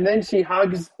then she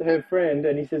hugs her friend,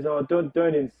 and he says, "Oh, don't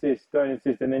insist. And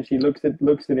then she looks at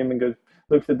him and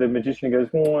looks at the magician and goes,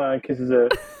 "Mwah," kisses her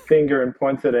finger and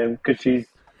points at him because she's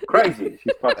crazy.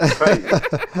 She's fucking crazy.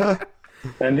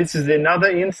 And this is another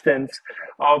instance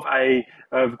of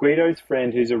Guido's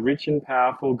friend, who's a rich and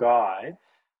powerful guy,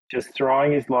 just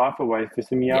throwing his life away for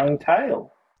some young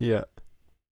tail. Yeah,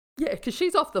 Yeah, because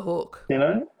she's off the hook.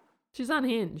 She's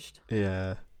unhinged.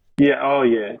 yeah. Yeah. Oh,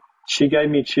 yeah. She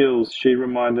gave me chills. She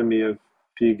reminded me of a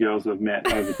few girls I've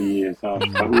met over the years. I was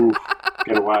like, ooh,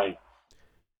 get away.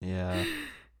 Yeah.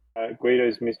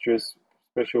 Guido's mistress,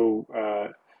 special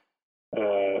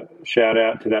shout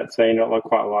out to that scene. I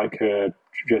quite like her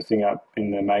dressing up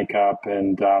in the makeup,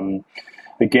 and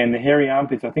again the hairy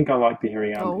armpits. I think I like the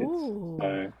hairy armpits. Oh.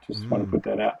 So just want to put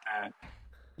that out there.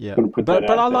 Yeah, Couldn't put but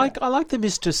that out I like the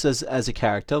mistress as a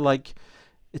character. Like,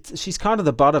 she's kind of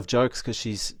the butt of jokes because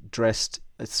she's dressed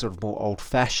it's sort of more old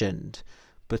fashioned,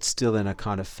 but still in a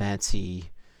kind of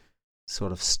fancy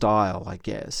sort of style, I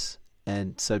guess.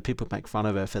 And so people make fun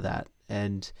of her for that.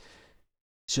 And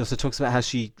she also talks about how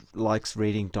she likes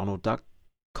reading Donald Duck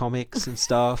comics and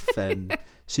stuff, and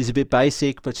she's a bit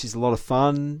basic, but she's a lot of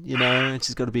fun, and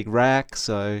she's got a big rack,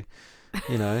 so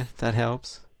that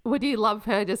helps. Would you love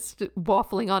her just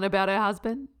waffling on about her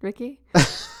husband, Ricky?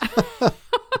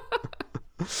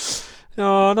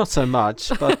 No, not so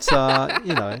much, but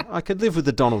I could live with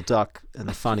the Donald Duck and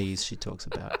the funnies she talks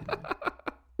about.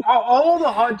 All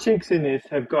the hot chicks in this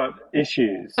have got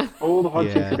issues. All the hot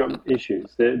chicks have got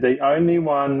issues. The only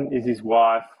one is his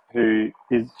wife, who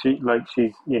is she's I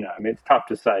mean it's tough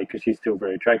to say because she's still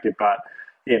very attractive, but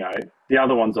the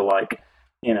other ones are like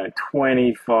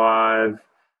 25,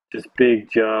 just big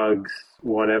jugs,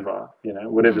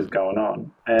 whatever's going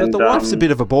on. And But the wife's a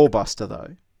bit of a ball buster,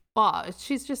 though. Oh,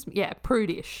 she's just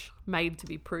prudish, made to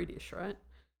be prudish, right?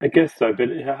 I guess so, but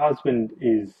her husband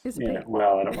is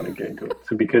well, I don't want to get into it.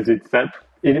 So because it's that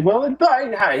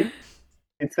hey,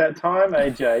 it's that time,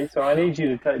 AJ, so I need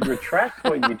you to retract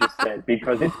what you just said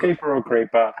because it's Keeper or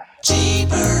Creeper.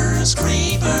 Jeepers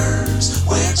Creepers,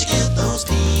 where'd you get those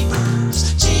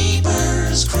peepers?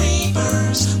 Jeepers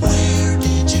Creepers, where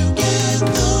did you get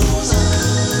those eyes?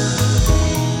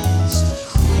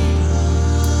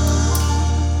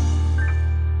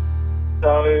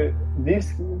 So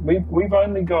this we've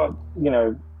only got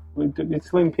it's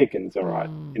slim pickings, all right,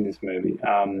 in this movie.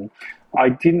 I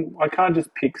can't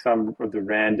just pick some of the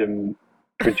random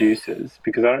producers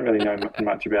because I don't really know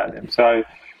much about them. So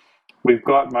we've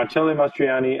got Marcello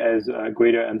Mastroianni as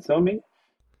Guido Anselmi.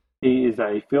 He is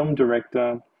a film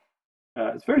director.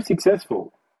 It's very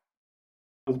successful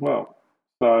as well.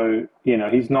 So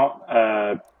he's not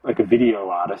like a video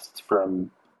artist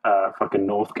from fucking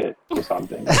Northcote or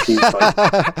something. He's like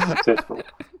successful.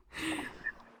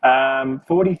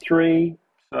 43,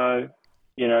 so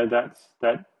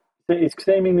that it's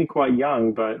seemingly quite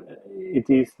young, but it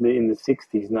is in the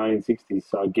 60s, 1960s.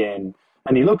 So again,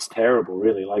 and he looks terrible,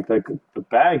 really. Like the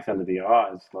bags under the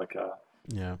eyes,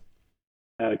 out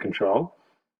of control.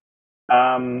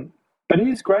 But he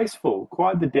is graceful,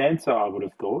 quite the dancer, I would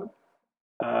have thought.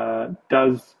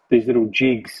 Does these little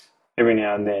jigs every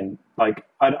now and then. Like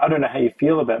I don't know how you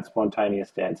feel about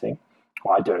spontaneous dancing.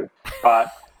 Well, I do,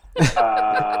 but.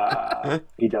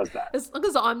 He does that. As long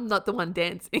as I'm not the one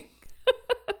dancing.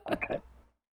 Okay.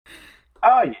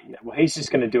 Oh, yeah. Well, he's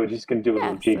just going to do it. He's just going to do a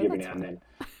little jig every now and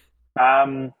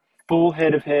then. Full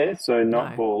head of hair, so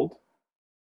not bald.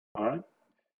 All right.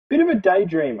 Bit of a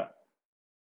daydreamer.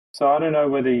 So I don't know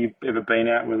whether you've ever been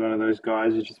out with one of those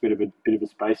guys who's just a bit of a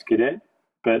space cadet,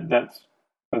 but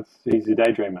he's a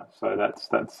daydreamer. So that's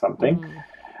something.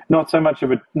 Not so much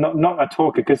of not a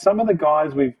talker, because some of the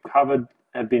guys we've covered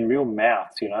have been real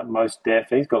mouths, most deaf.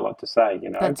 He's got a lot to say,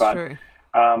 That's true.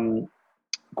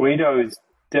 Guido is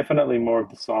definitely more of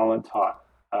the silent type.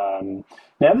 Now,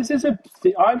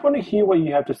 I want to hear what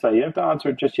you have to say. You don't have to answer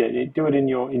it just yet. You do it in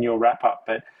your wrap-up,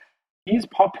 but he's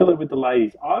popular with the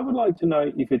ladies. I would like to know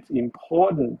if it's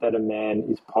important that a man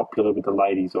is popular with the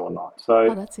ladies or not.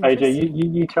 So, AJ,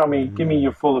 you tell me, give me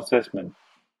your full assessment.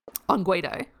 On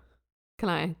Guido. Can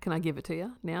I give it to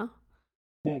you now?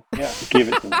 Yeah, give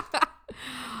it to me.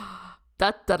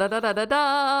 Da da da da da da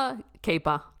da.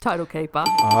 Keeper, total keeper.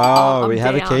 Oh, we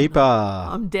have a keeper.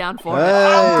 I'm down for it.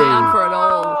 I'm down for it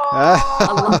all.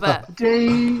 I love it.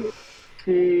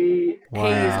 DT. Wow.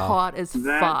 He is hot as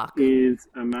fuck. That is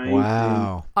amazing.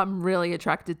 Wow. I'm really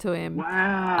attracted to him.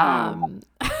 Wow.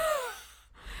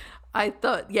 I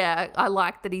thought, I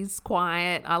like that he's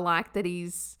quiet. I like that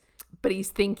he's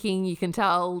thinking. You can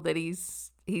tell that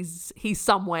he's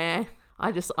somewhere.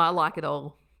 I like it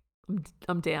all.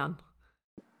 I'm down.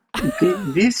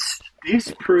 This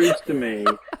proves to me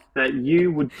that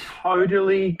you would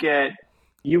totally get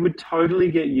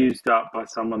used up by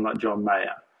someone like John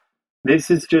Mayer.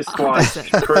 This is just like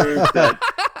proof that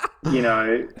you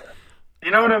know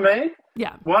what I mean?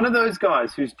 Yeah. One of those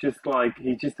guys who's just like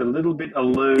he's just a little bit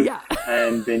aloof,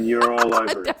 and then you're all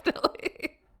over it.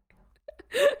 Definitely.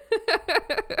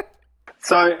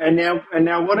 So and now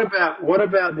what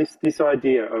about this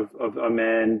idea of a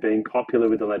man being popular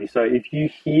with the ladies? So if you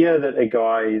hear that a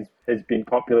guy has been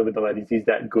popular with the ladies, is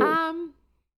that good?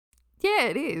 Yeah,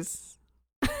 it is.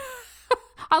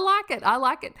 I like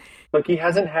it. Like he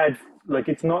hasn't had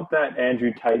it's not that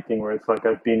Andrew Tate thing where it's like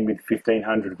I've been with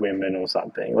 1,500 women or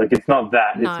something. Like it's not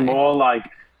that. No. It's more like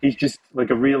he's just like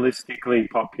a realistically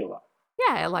popular.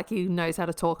 Yeah, like he knows how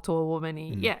to talk to a woman.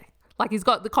 Like he's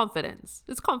got the confidence.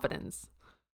 It's confidence.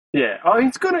 Yeah. Oh,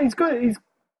 he's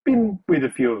been with a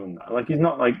few of them though. Like he's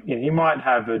not like he might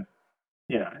have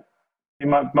he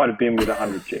might have been with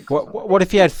 100 chicks. What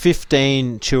if he had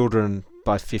 15 children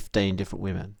by 15 different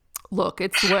women? Look,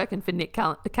 it's working for Nick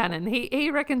Cannon.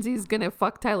 He reckons he's going to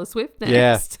fuck Taylor Swift next.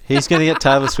 Yeah, he's going to get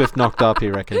Taylor Swift knocked up, he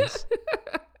reckons.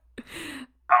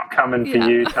 I'm coming for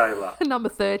you, Taylor. Number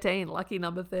 13, lucky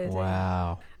number 13.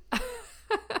 Wow.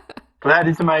 Well, that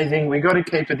is amazing. We got to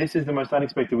keep it. This is the most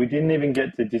unexpected. We didn't even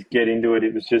get to just get into it.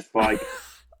 It was just like,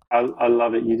 I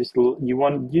love it. You just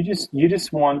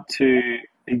want to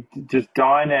just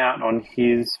dine out on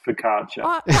his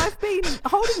focaccia. I've been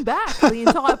holding back the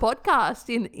entire podcast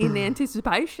in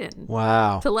anticipation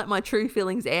Wow. to let my true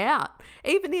feelings out.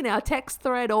 Even in our text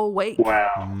thread all week, Wow,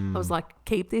 I was like,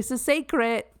 keep this a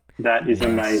secret. that is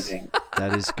amazing.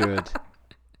 That is good.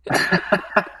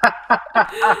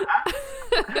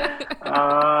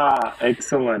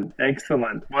 Excellent.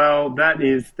 Well, that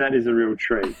is a real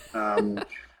treat.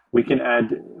 We can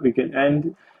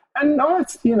and no,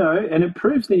 it's and it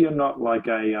proves that you're not like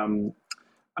a I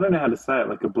don't know how to say it,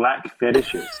 like a black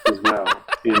fetishist as well,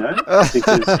 because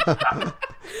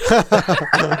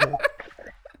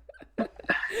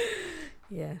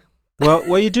Yeah.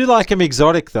 Well, you do like him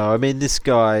exotic, though. I mean, this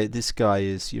guy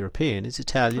is European. He's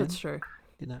Italian. That's true.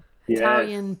 yeah,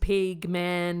 Italian, pig,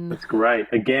 man, that's great.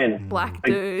 Again, black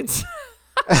dudes.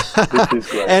 this is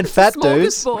great. And fat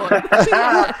dudes.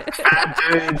 Smorgasbord. Fat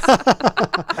dudes.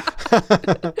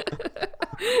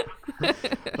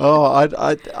 Oh,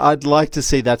 I'd like to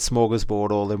see that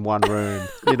smorgasbord all in one room.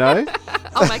 I'll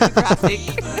make a graphic.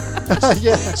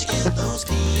 Yeah. Where'd you get those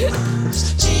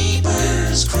peepers?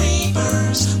 Jeepers,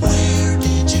 creepers, where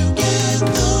did you get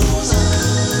those eyes?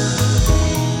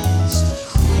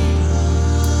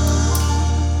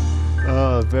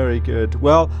 Oh, very good.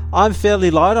 Well, I'm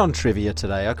fairly light on trivia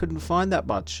today. I couldn't find that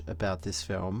much about this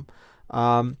film.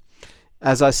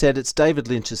 As I said, it's David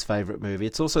Lynch's favourite movie.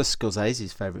 It's also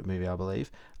Scorsese's favourite movie, I believe.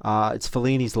 It's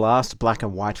Fellini's last black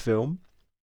and white film.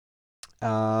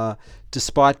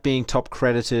 Despite being top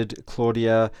credited,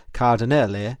 Claudia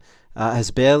Cardinale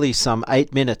has barely some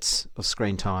 8 minutes of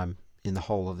screen time in the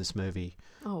whole of this movie.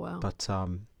 Oh, wow. But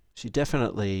she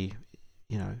definitely,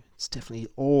 it's definitely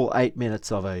all 8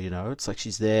 minutes of her, It's like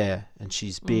she's there and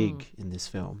she's big in this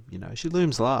film, She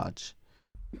looms large.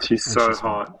 She's And so she's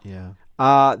hot. Yeah.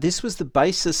 This was the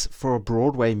basis for a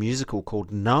Broadway musical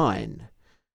called Nine,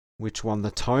 which won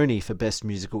the Tony for Best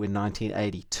Musical in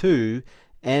 1982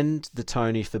 and the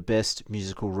Tony for Best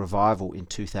Musical Revival in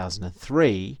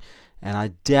 2003. And I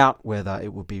doubt whether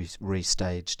it will be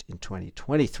restaged in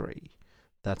 2023.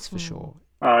 That's for sure.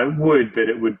 It would, but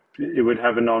it would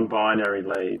have a non-binary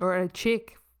lead. Or a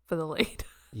chick for the lead.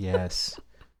 Yes.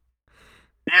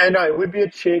 Yeah, no, it would be a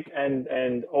chick,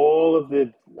 and all of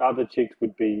the other chicks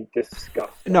would be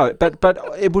disgusting. No, but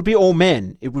it would be all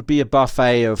men. It would be a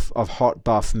buffet of hot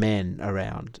buff men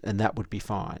around, and that would be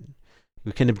fine.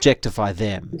 We can objectify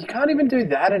them. You can't even do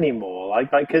that anymore,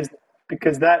 because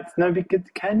that's because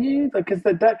can you? Because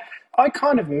that I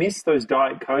kind of miss those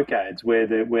Diet Coke ads where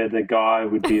the guy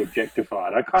would be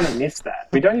objectified. I kind of miss that.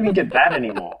 We don't even get that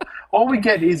anymore. All we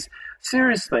get is,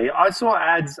 seriously, I saw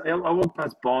ads. I walked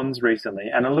past Bonds recently,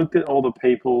 and I looked at all the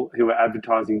people who were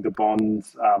advertising the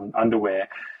Bonds underwear.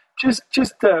 Just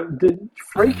the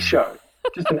freak show.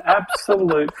 Just an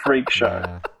absolute freak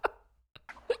show.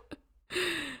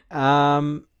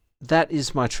 That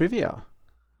is my trivia.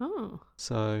 Oh.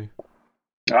 So.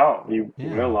 Oh, you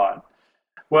were right.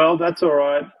 Well, that's all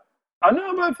right. I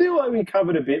know, but I feel like we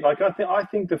covered a bit. I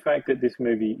think the fact that this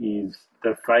movie is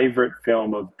the favourite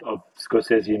film of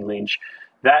Scorsese and Lynch,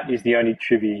 that is the only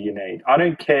trivia you need. I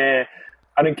don't care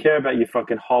about your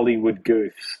fucking Hollywood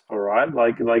goofs. All right,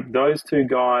 like those two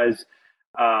guys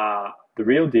are the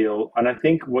real deal. And I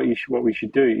think what we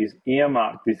should do is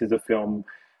earmark this as a film.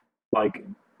 Like,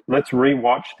 let's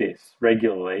rewatch this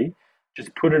regularly.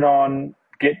 Just put it on.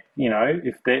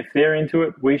 If they're into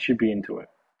it, we should be into it.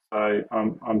 So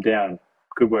I'm down.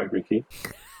 Good work, Ricky.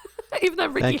 Even though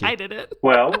Ricky Thank you. hated it.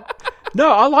 Well,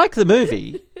 No, I like the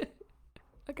movie.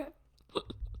 Okay.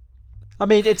 I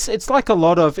mean, it's like a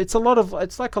lot of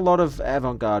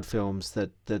avant-garde films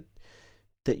that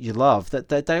you love.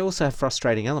 That they also have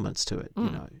frustrating elements to it.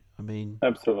 I mean,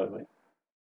 absolutely.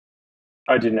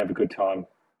 I didn't have a good time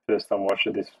first time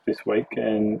watching this week,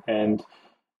 and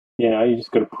you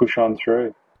just got to push on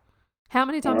through. How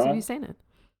many times have Alright. you seen it?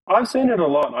 I've seen it a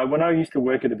lot. When I used to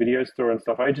work at the video store and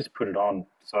stuff, I just put it on.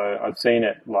 So I've seen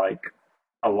it like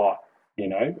a lot,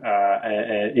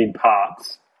 in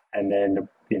parts, and then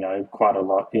quite a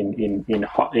lot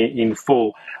in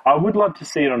full. I would love to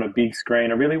see it on a big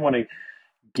screen. I really want to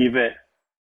give it.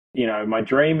 My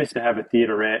dream is to have a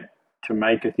theaterette, to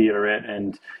make a theaterette,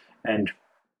 and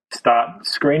start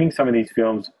screening some of these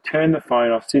films. Turn the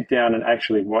phone off, sit down, and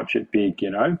actually watch it big.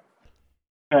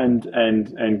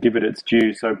 And give it its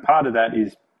due. So part of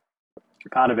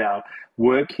our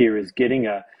work here is getting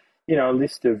a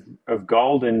list of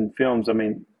golden films. I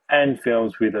mean, and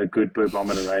films with a good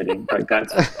boobometer rating. Like,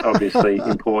 that's obviously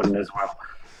important as well.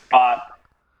 But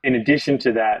in addition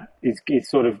to that, it's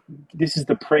sort of, this is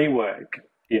the pre-work.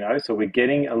 So we're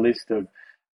getting a list of,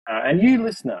 and you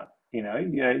listener,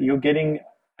 you're getting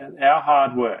our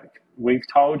hard work. We've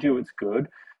told you it's good.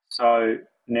 So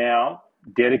now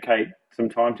dedicate some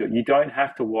time to it. You don't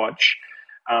have to watch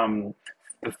the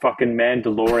fucking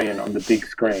Mandalorian on the big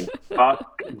screen.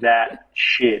 Fuck that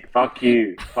shit. Fuck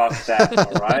you. Fuck that.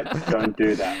 All right? Don't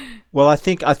do that. Well, I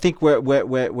think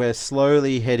we're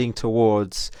slowly heading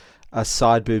towards a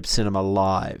Side Boob Cinema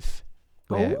Live,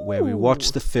 where we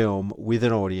watch the film with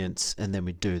an audience and then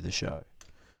we do the show.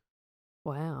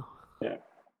 Wow. Yeah.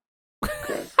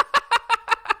 Great.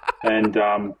 And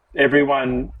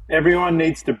everyone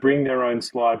needs to bring their own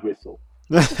slide whistle.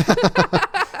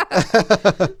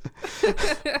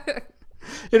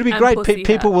 It'll be And great. pussy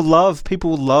People will love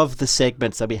the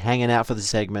segments. They'll be hanging out for the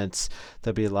segments.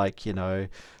 They'll be like, I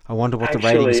wonder what the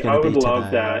rating's Actually, I going to be would today.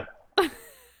 love that.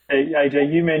 Hey,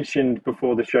 AJ, you mentioned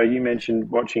before the show,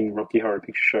 watching Rocky Horror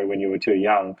Picture Show when you were too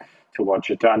young to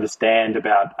watch it, to understand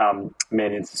about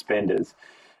men in suspenders.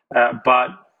 But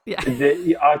Yeah.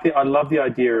 I love the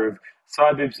idea of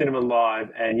Side Boob Cinema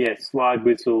Live, and yes, slide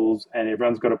whistles, and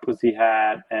everyone's got a pussy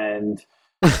hat, and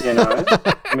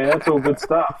I mean, that's all good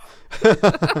stuff.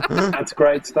 That's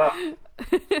great stuff.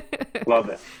 Love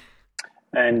it.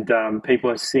 And people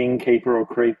are sing keeper or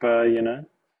creeper,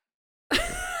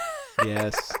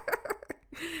 Yes.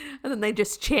 And then they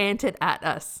just chant it at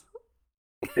us.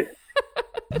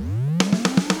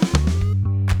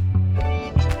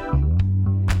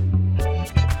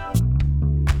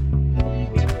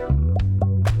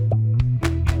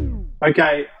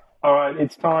 Okay, all right,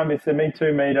 it's time. It's the Me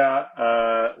Too meter.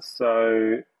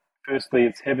 So, firstly,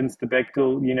 it's Heavens to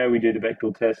Bechdel. We do the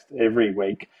Bechdel test every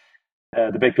week.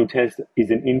 The Bechdel test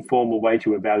is an informal way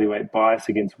to evaluate bias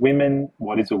against women.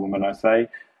 What is a woman, I say,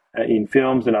 in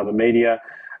films and other media.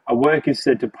 A work is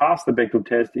said to pass the Bechdel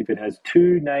test if it has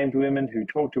two named women who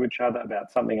talk to each other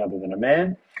about something other than a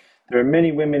man. There are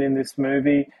many women in this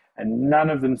movie, and none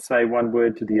of them say one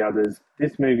word to the others.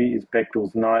 This movie is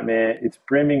Bechdel's nightmare. It's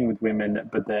brimming with women,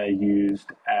 but they're used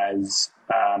as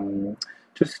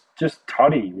just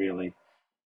toddy, really.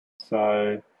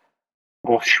 So,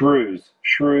 or shrews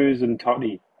and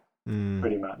toddy,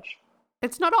 pretty much.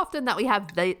 It's not often that we have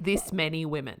this many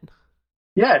women.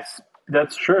 Yes,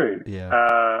 that's true.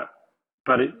 Yeah.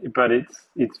 But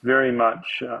it's very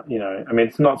much I mean,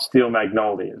 it's not Steel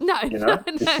Magnolias. No, it's not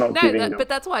giving them. but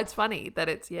that's why it's funny that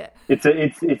it's It's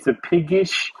a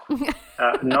piggish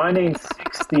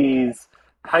 1960s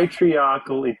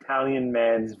patriarchal Italian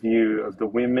man's view of the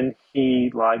women he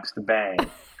likes to bang.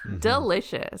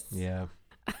 delicious. Yeah.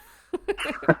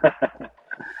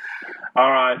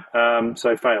 All right,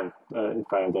 so failed. It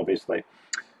failed, obviously.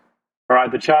 All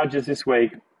right, the charges this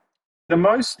week. The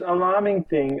most alarming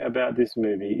thing about this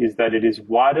movie is that it is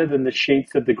wider than the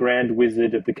sheets of the Grand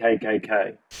Wizard of the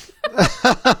KKK.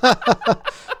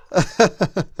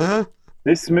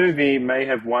 This movie may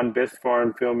have won Best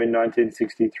Foreign Film in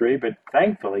 1963, but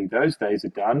thankfully those days are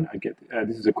done.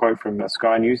 This is a quote from a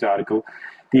Sky News article.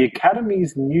 The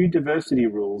Academy's new diversity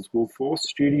rules will force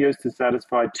studios to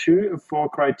satisfy 2 of 4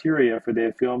 criteria for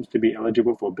their films to be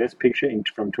eligible for Best Picture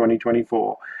from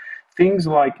 2024. Things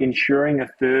like ensuring a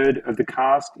third of the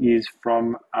cast is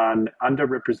from an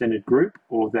underrepresented group,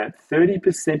 or that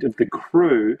 30% of the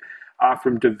crew are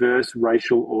from diverse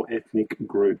racial or ethnic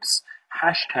groups.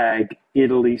 Hashtag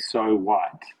Italy so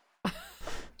white.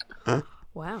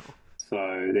 Wow. So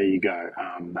there you go.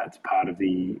 That's part of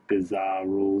the bizarre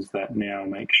rules that now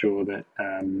make sure that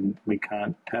we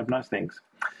can't have nice things.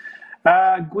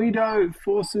 Guido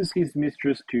forces his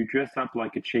mistress to dress up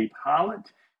like a cheap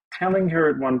harlot, telling her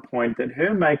at one point that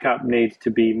her makeup needs to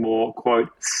be more, quote,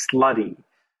 slutty.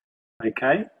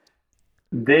 Okay?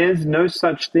 There's no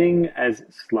such thing as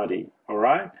slutty, all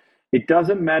right? It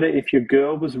doesn't matter if your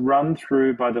girl was run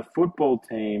through by the football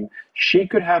team. She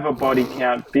could have a body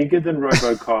count bigger than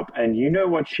RoboCop, and you know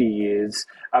what she is,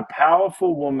 a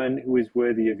powerful woman who is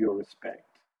worthy of your respect.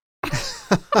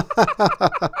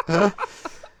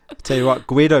 Tell you what,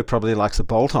 Guido probably likes a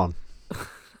bolt-on.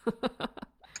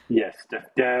 Yes,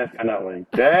 definitely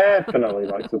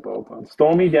likes a bolt-on.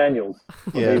 Stormy Daniels,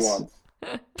 what he Yes. wants.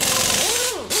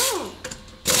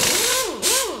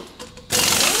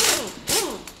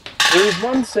 There is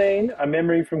one scene, a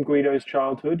memory from Guido's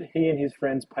childhood. He and his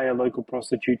friends pay a local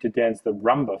prostitute to dance the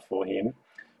rumba for him.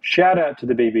 Shout out to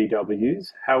the BBWs.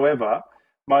 However,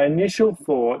 my initial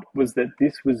thought was that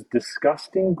this was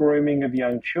disgusting grooming of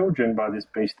young children by this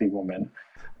beastly woman.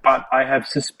 But I have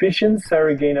suspicions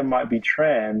Saragina might be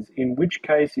trans, in which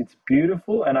case it's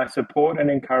beautiful and I support and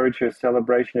encourage her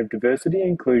celebration of diversity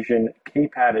and inclusion.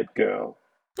 Keep at it, girl.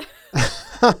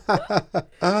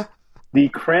 The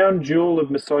crown jewel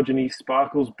of misogyny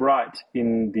sparkles bright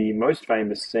in the most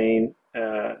famous scene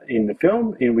in the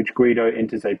film, in which Guido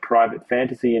enters a private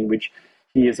fantasy in which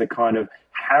he is a kind of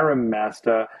harem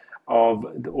master of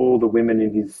all the women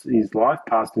in his life,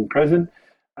 past and present.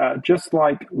 Just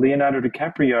like Leonardo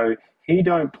DiCaprio, he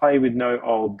don't play with no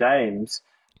old dames.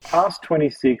 Past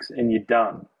 26 and you're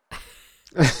done.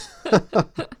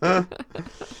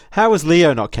 How was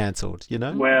Leo not cancelled, you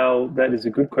know? Well, that is a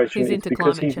good question. He's It's into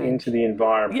because climate he's change. into the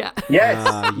environment. Yeah.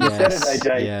 Yes, you said it,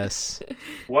 AJ. Yes.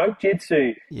 Woke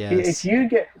Jitsu. Yes. If you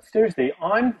get, seriously,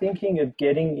 I'm thinking of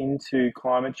getting into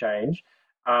climate change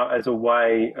as a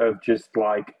way of just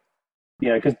like, you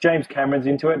know, because James Cameron's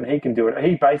into it and he can do it.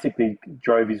 He basically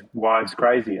drove his wives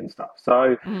crazy and stuff.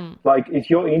 So, like, if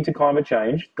you're into climate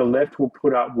change, the left will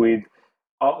put up with,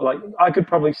 like, I could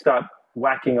probably start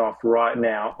whacking off right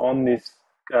now on this,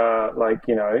 like,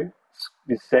 you know,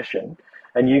 this session,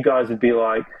 and you guys would be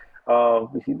like, oh,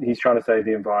 he's trying to save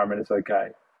the environment, it's okay.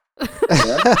 You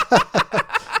know?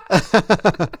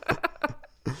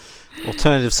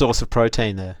 Alternative source of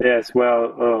protein there. Yes,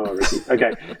 well, oh, Ricky.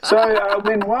 Okay. So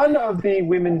when one of the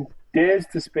women dares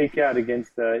to speak out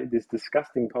against this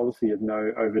disgusting policy of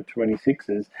no over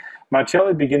 26s,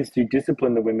 Marcello begins to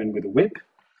discipline the women with a whip,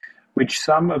 which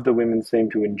some of the women seem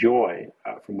to enjoy,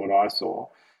 from what I saw.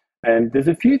 And there's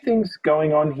a few things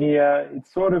going on here.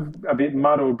 It's sort of a bit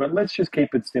muddled, but let's just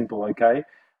keep it simple, okay?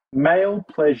 Male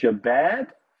pleasure bad,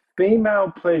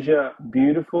 female pleasure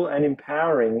beautiful and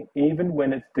empowering, even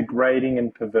when it's degrading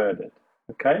and perverted,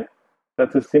 okay?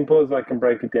 That's as simple as I can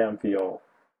break it down for you all.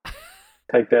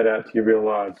 Take that out to your real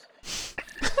lives.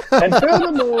 And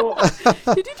furthermore,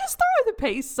 Did you just throw the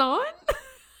peace sign?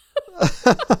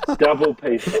 double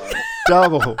peace sign.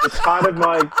 Double. It's part of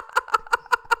my.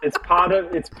 It's part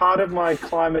of my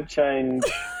climate change.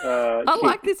 I kit.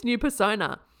 like this new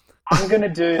persona. I'm gonna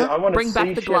do. I want a Bring back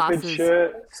sea the shepherd glasses.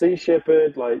 shirt, sea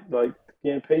shepherd, like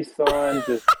you know, peace sign,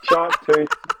 just shark tooth,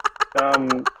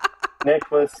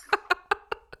 necklace,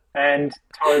 and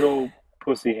total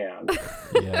pussy hound.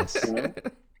 Yes. You know?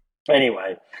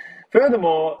 Anyway,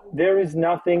 furthermore, there is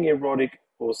nothing erotic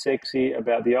or sexy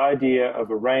about the idea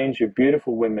of a range of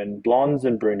beautiful women, blondes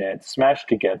and brunettes, smashed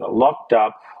together, locked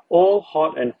up, all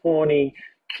hot and horny,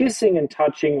 kissing and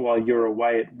touching while you're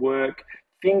away at work,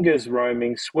 fingers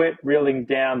roaming, sweat reeling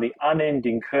down the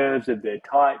unending curves of their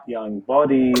tight young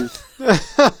bodies.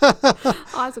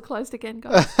 Eyes are closed again,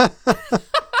 guys.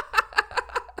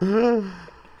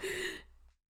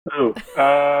 Oh,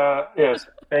 yes.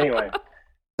 Anyway,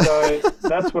 so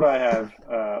that's what I have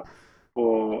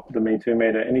for the Me Too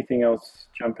meter. Anything else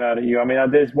jump out at you? I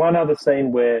mean, there's one other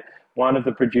scene where one of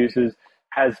the producers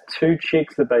has two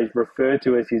chicks that they refer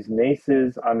to as his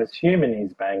nieces. I'm assuming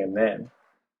he's banging them.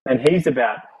 And he's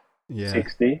about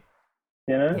 60,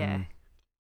 you know? Yeah.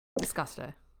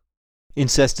 Disgusto.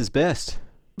 Incest is best.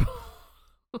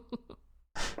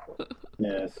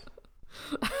 Yes.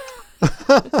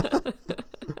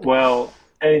 Well,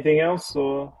 anything else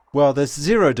or? Well, there's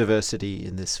zero diversity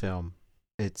in this film.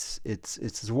 It's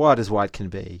as white can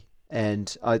be,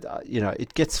 and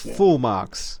it gets full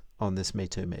marks on this Me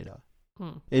Too meter.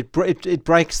 It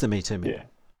breaks the Me Too meter.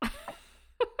 Yeah.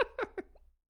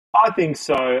 I think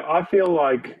so. I feel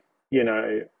like, you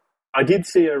know, I did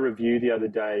see a review the other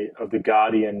day of The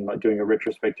Guardian, like doing a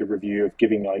retrospective review of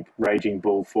giving like Raging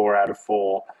Bull 4 out of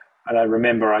 4. And I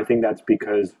remember, I think that's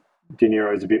because De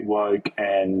Niro's a bit woke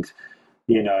and,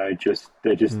 you know,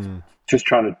 they're just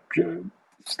trying to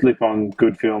slip on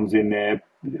good films in there,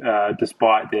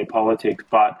 despite their politics.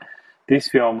 But this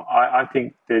film, I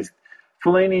think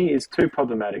Fellini is too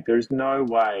problematic. There is no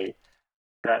way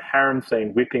that harem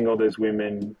scene whipping all those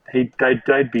women,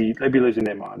 they'd be losing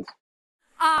their minds.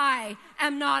 I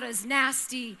am not as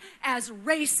nasty as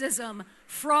racism,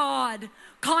 fraud,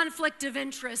 conflict of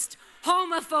interest,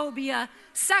 homophobia,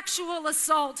 sexual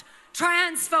assault,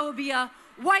 transphobia,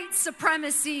 white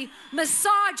supremacy,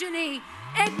 misogyny,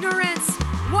 ignorance,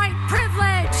 white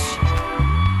privilege.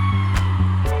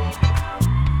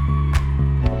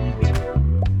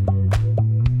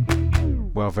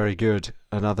 Well, very good.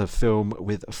 Another film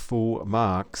with full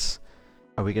marks.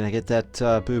 Are we going to get that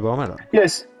boobometer?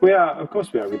 Yes, we are. Of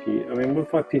course we are, Ricky. I mean, what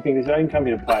the fuck do you think? This ain't come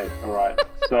here to play, all right?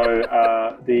 So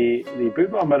the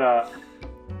boobometer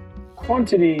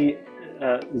quantity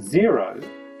 0,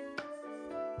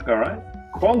 all right?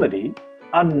 Quality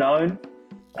unknown.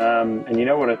 And you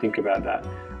know what I think about that?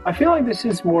 I feel like this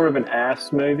is more of an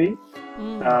ass movie,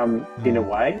 in a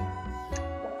way,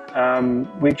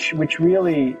 which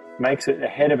really makes it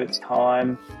ahead of its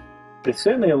time. There's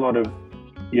certainly a lot of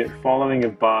following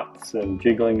of butts and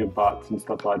jiggling of butts and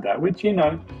stuff like that, which, you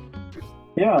know,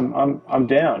 Yeah, I'm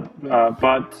down,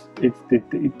 but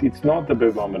it's not the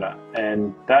Boobometer,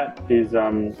 and that is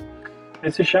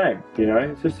it's a shame.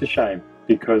 It's just a shame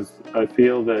because I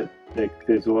feel that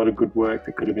there's a lot of good work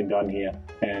that could have been done here,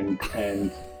 and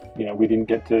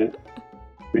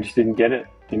we just didn't get it,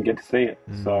 didn't get to see it.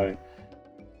 So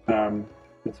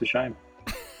it's a shame.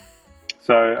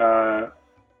 So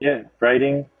yeah,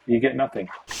 rating, you get nothing.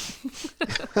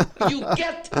 You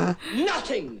get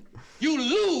nothing. You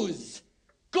lose.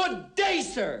 Good day,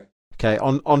 sir. Okay,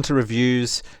 on to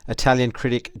reviews. Italian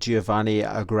critic Giovanni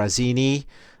Grazzini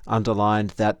underlined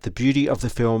that the beauty of the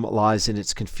film lies in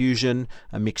its confusion,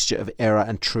 a mixture of error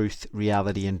and truth,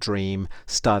 reality and dream,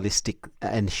 stylistic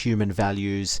and human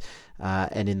values,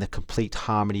 and in the complete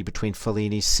harmony between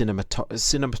Fellini's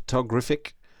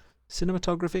cinematographic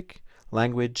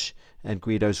language and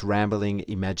Guido's rambling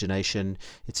imagination.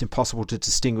 It's impossible to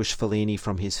distinguish Fellini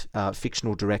from his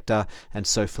fictional director, and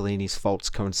so Fellini's faults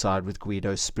coincide with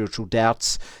Guido's spiritual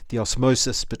doubts. The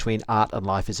osmosis between art and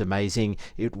life is amazing.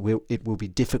 It will be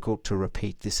difficult to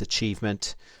repeat this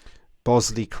achievement.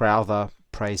 Bosley Crowther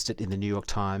praised it in the New York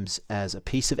Times as a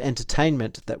piece of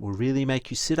entertainment that will really make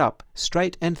you sit up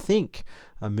straight and think.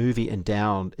 A movie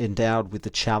endowed with the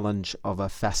challenge of a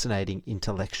fascinating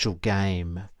intellectual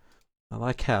game. I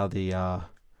like how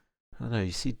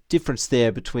you see difference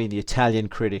there between the Italian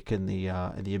critic and the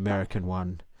American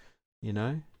one.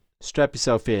 Strap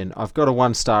yourself in. I've got a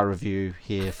 1-star review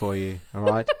here for you. All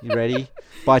right, you ready?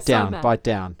 Bite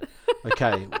down.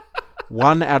 Okay,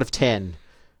 1 out of 10.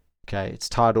 Okay, it's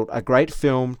titled "A Great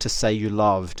Film to Say You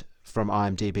Loved" from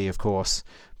IMDb, of course,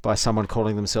 by someone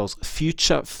calling themselves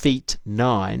Future Feet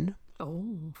 9.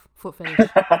 Oh, foot fetish.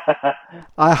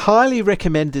 I highly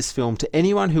recommend this film to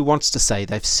anyone who wants to say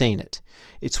they've seen it.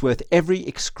 It's worth every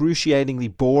excruciatingly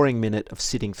boring minute of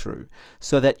sitting through,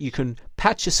 so that you can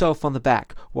pat yourself on the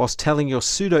back whilst telling your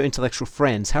pseudo-intellectual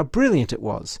friends how brilliant it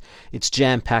was. It's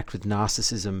jam-packed with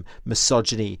narcissism,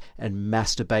 misogyny, and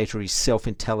masturbatory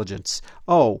self-intelligence.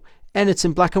 Oh, and it's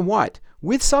in black and white,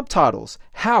 with subtitles.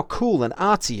 How cool and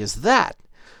artsy is that?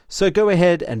 So go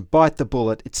ahead and bite the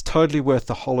bullet. It's totally worth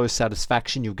the hollow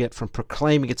satisfaction you'll get from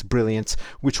proclaiming its brilliance,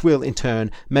 which will, in turn,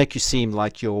 make you seem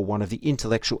like you're one of the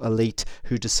intellectual elite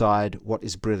who decide what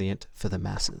is brilliant for the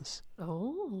masses.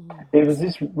 Oh. Was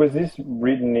this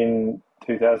written in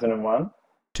 2001?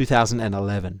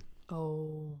 2011.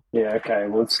 Oh. Yeah, okay.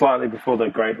 Well, it's slightly before the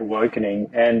Great Awakening.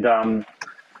 And,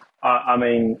 I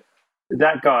mean,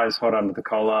 that guy's hot under the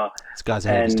collar. This guy's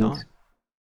ahead of his time.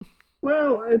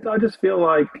 Well, I just feel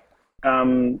like, I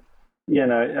mean,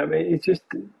 it's just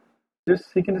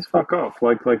he can just fuck off.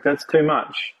 Like that's too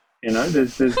much.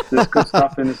 There's good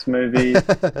stuff in this movie,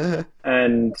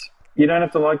 and you don't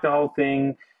have to like the whole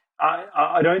thing.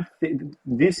 I don't think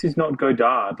this is not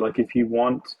Godard. Like, if you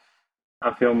want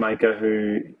a filmmaker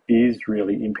who is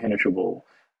really impenetrable,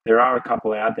 there are a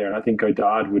couple out there, and I think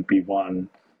Godard would be one,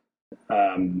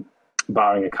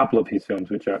 barring a couple of his films,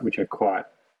 which are quite.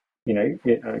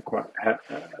 Quite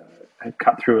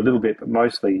cut through a little bit, but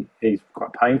mostly he's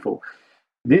quite painful.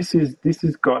 This has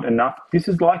got enough. This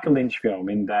is like a Lynch film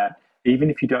in that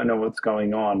even if you don't know what's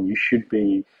going on, you should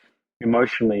be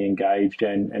emotionally engaged,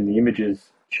 and the images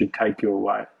should take you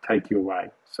away.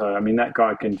 So I mean, that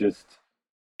guy can just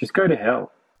go to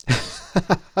hell.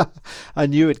 I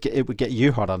knew it would get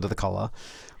you hot under the collar.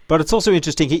 But it's also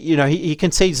interesting. He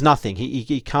concedes nothing.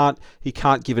 He can't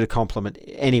give it a compliment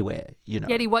anywhere.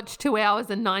 Yet he watched 2 hours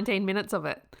and 19 minutes of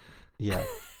it. Yeah.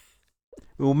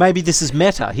 Well, maybe this is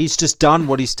meta. He's just done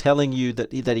what he's telling you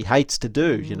that he hates to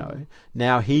do.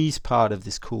 Now he's part of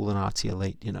this cool and artsy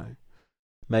elite.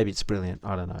 Maybe it's brilliant.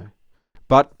 I don't know.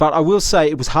 But I will say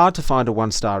it was hard to find a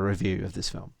 1-star review of this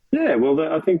film. Yeah. Well,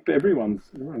 I think everyone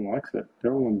likes it.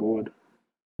 They're all on board.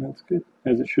 That's good,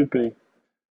 as it should be.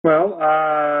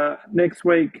 Well, next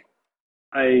week,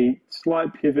 a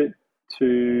slight pivot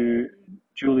to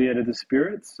Juliet of the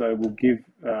Spirits. So we'll give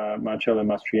Marcello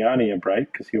Mastroianni a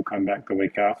break because he'll come back the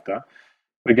week after.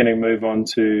 We're going to move on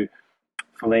to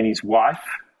Fellini's wife,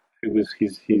 who was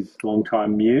his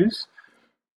longtime muse,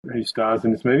 who stars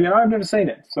in this movie. And I've never seen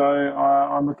it, so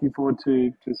I'm looking forward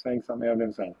to seeing something I've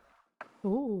never seen.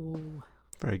 Ooh.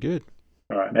 Very good.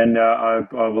 All right, and I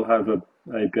will have a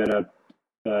better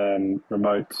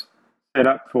remote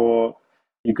setup for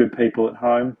you good people at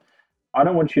home. I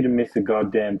don't want you to miss a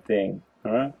goddamn thing,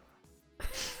 all right?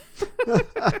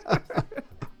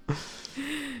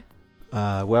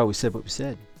 Well, we said what we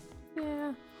said.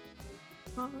 Yeah.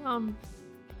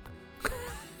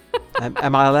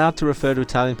 Am I allowed to refer to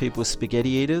Italian people as spaghetti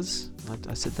eaters?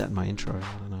 I said that in my intro.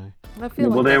 I don't know. I feel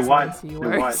well, like they're that's white. nice to you,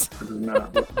 They're Worse. white. It doesn't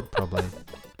matter. Probably.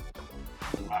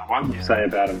 what to say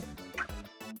about them.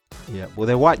 Yeah, well,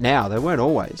 they're white now. They weren't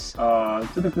always. It's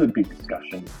a big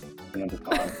discussion another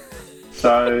time.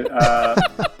 So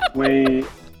we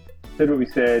said what we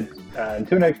said.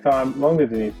 Until next time, long live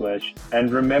the new flesh.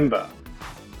 And remember,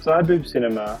 Side Boob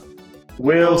Cinema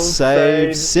will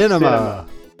save cinema.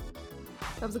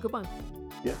 That was a good one.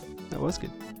 Yeah, That was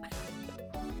good.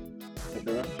 thank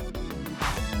you very much.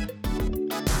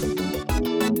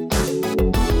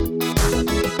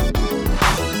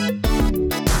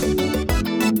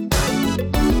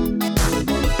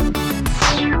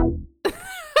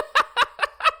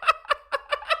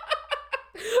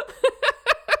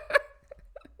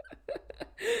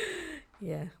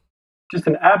 Yeah. Just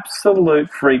an absolute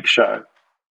freak show.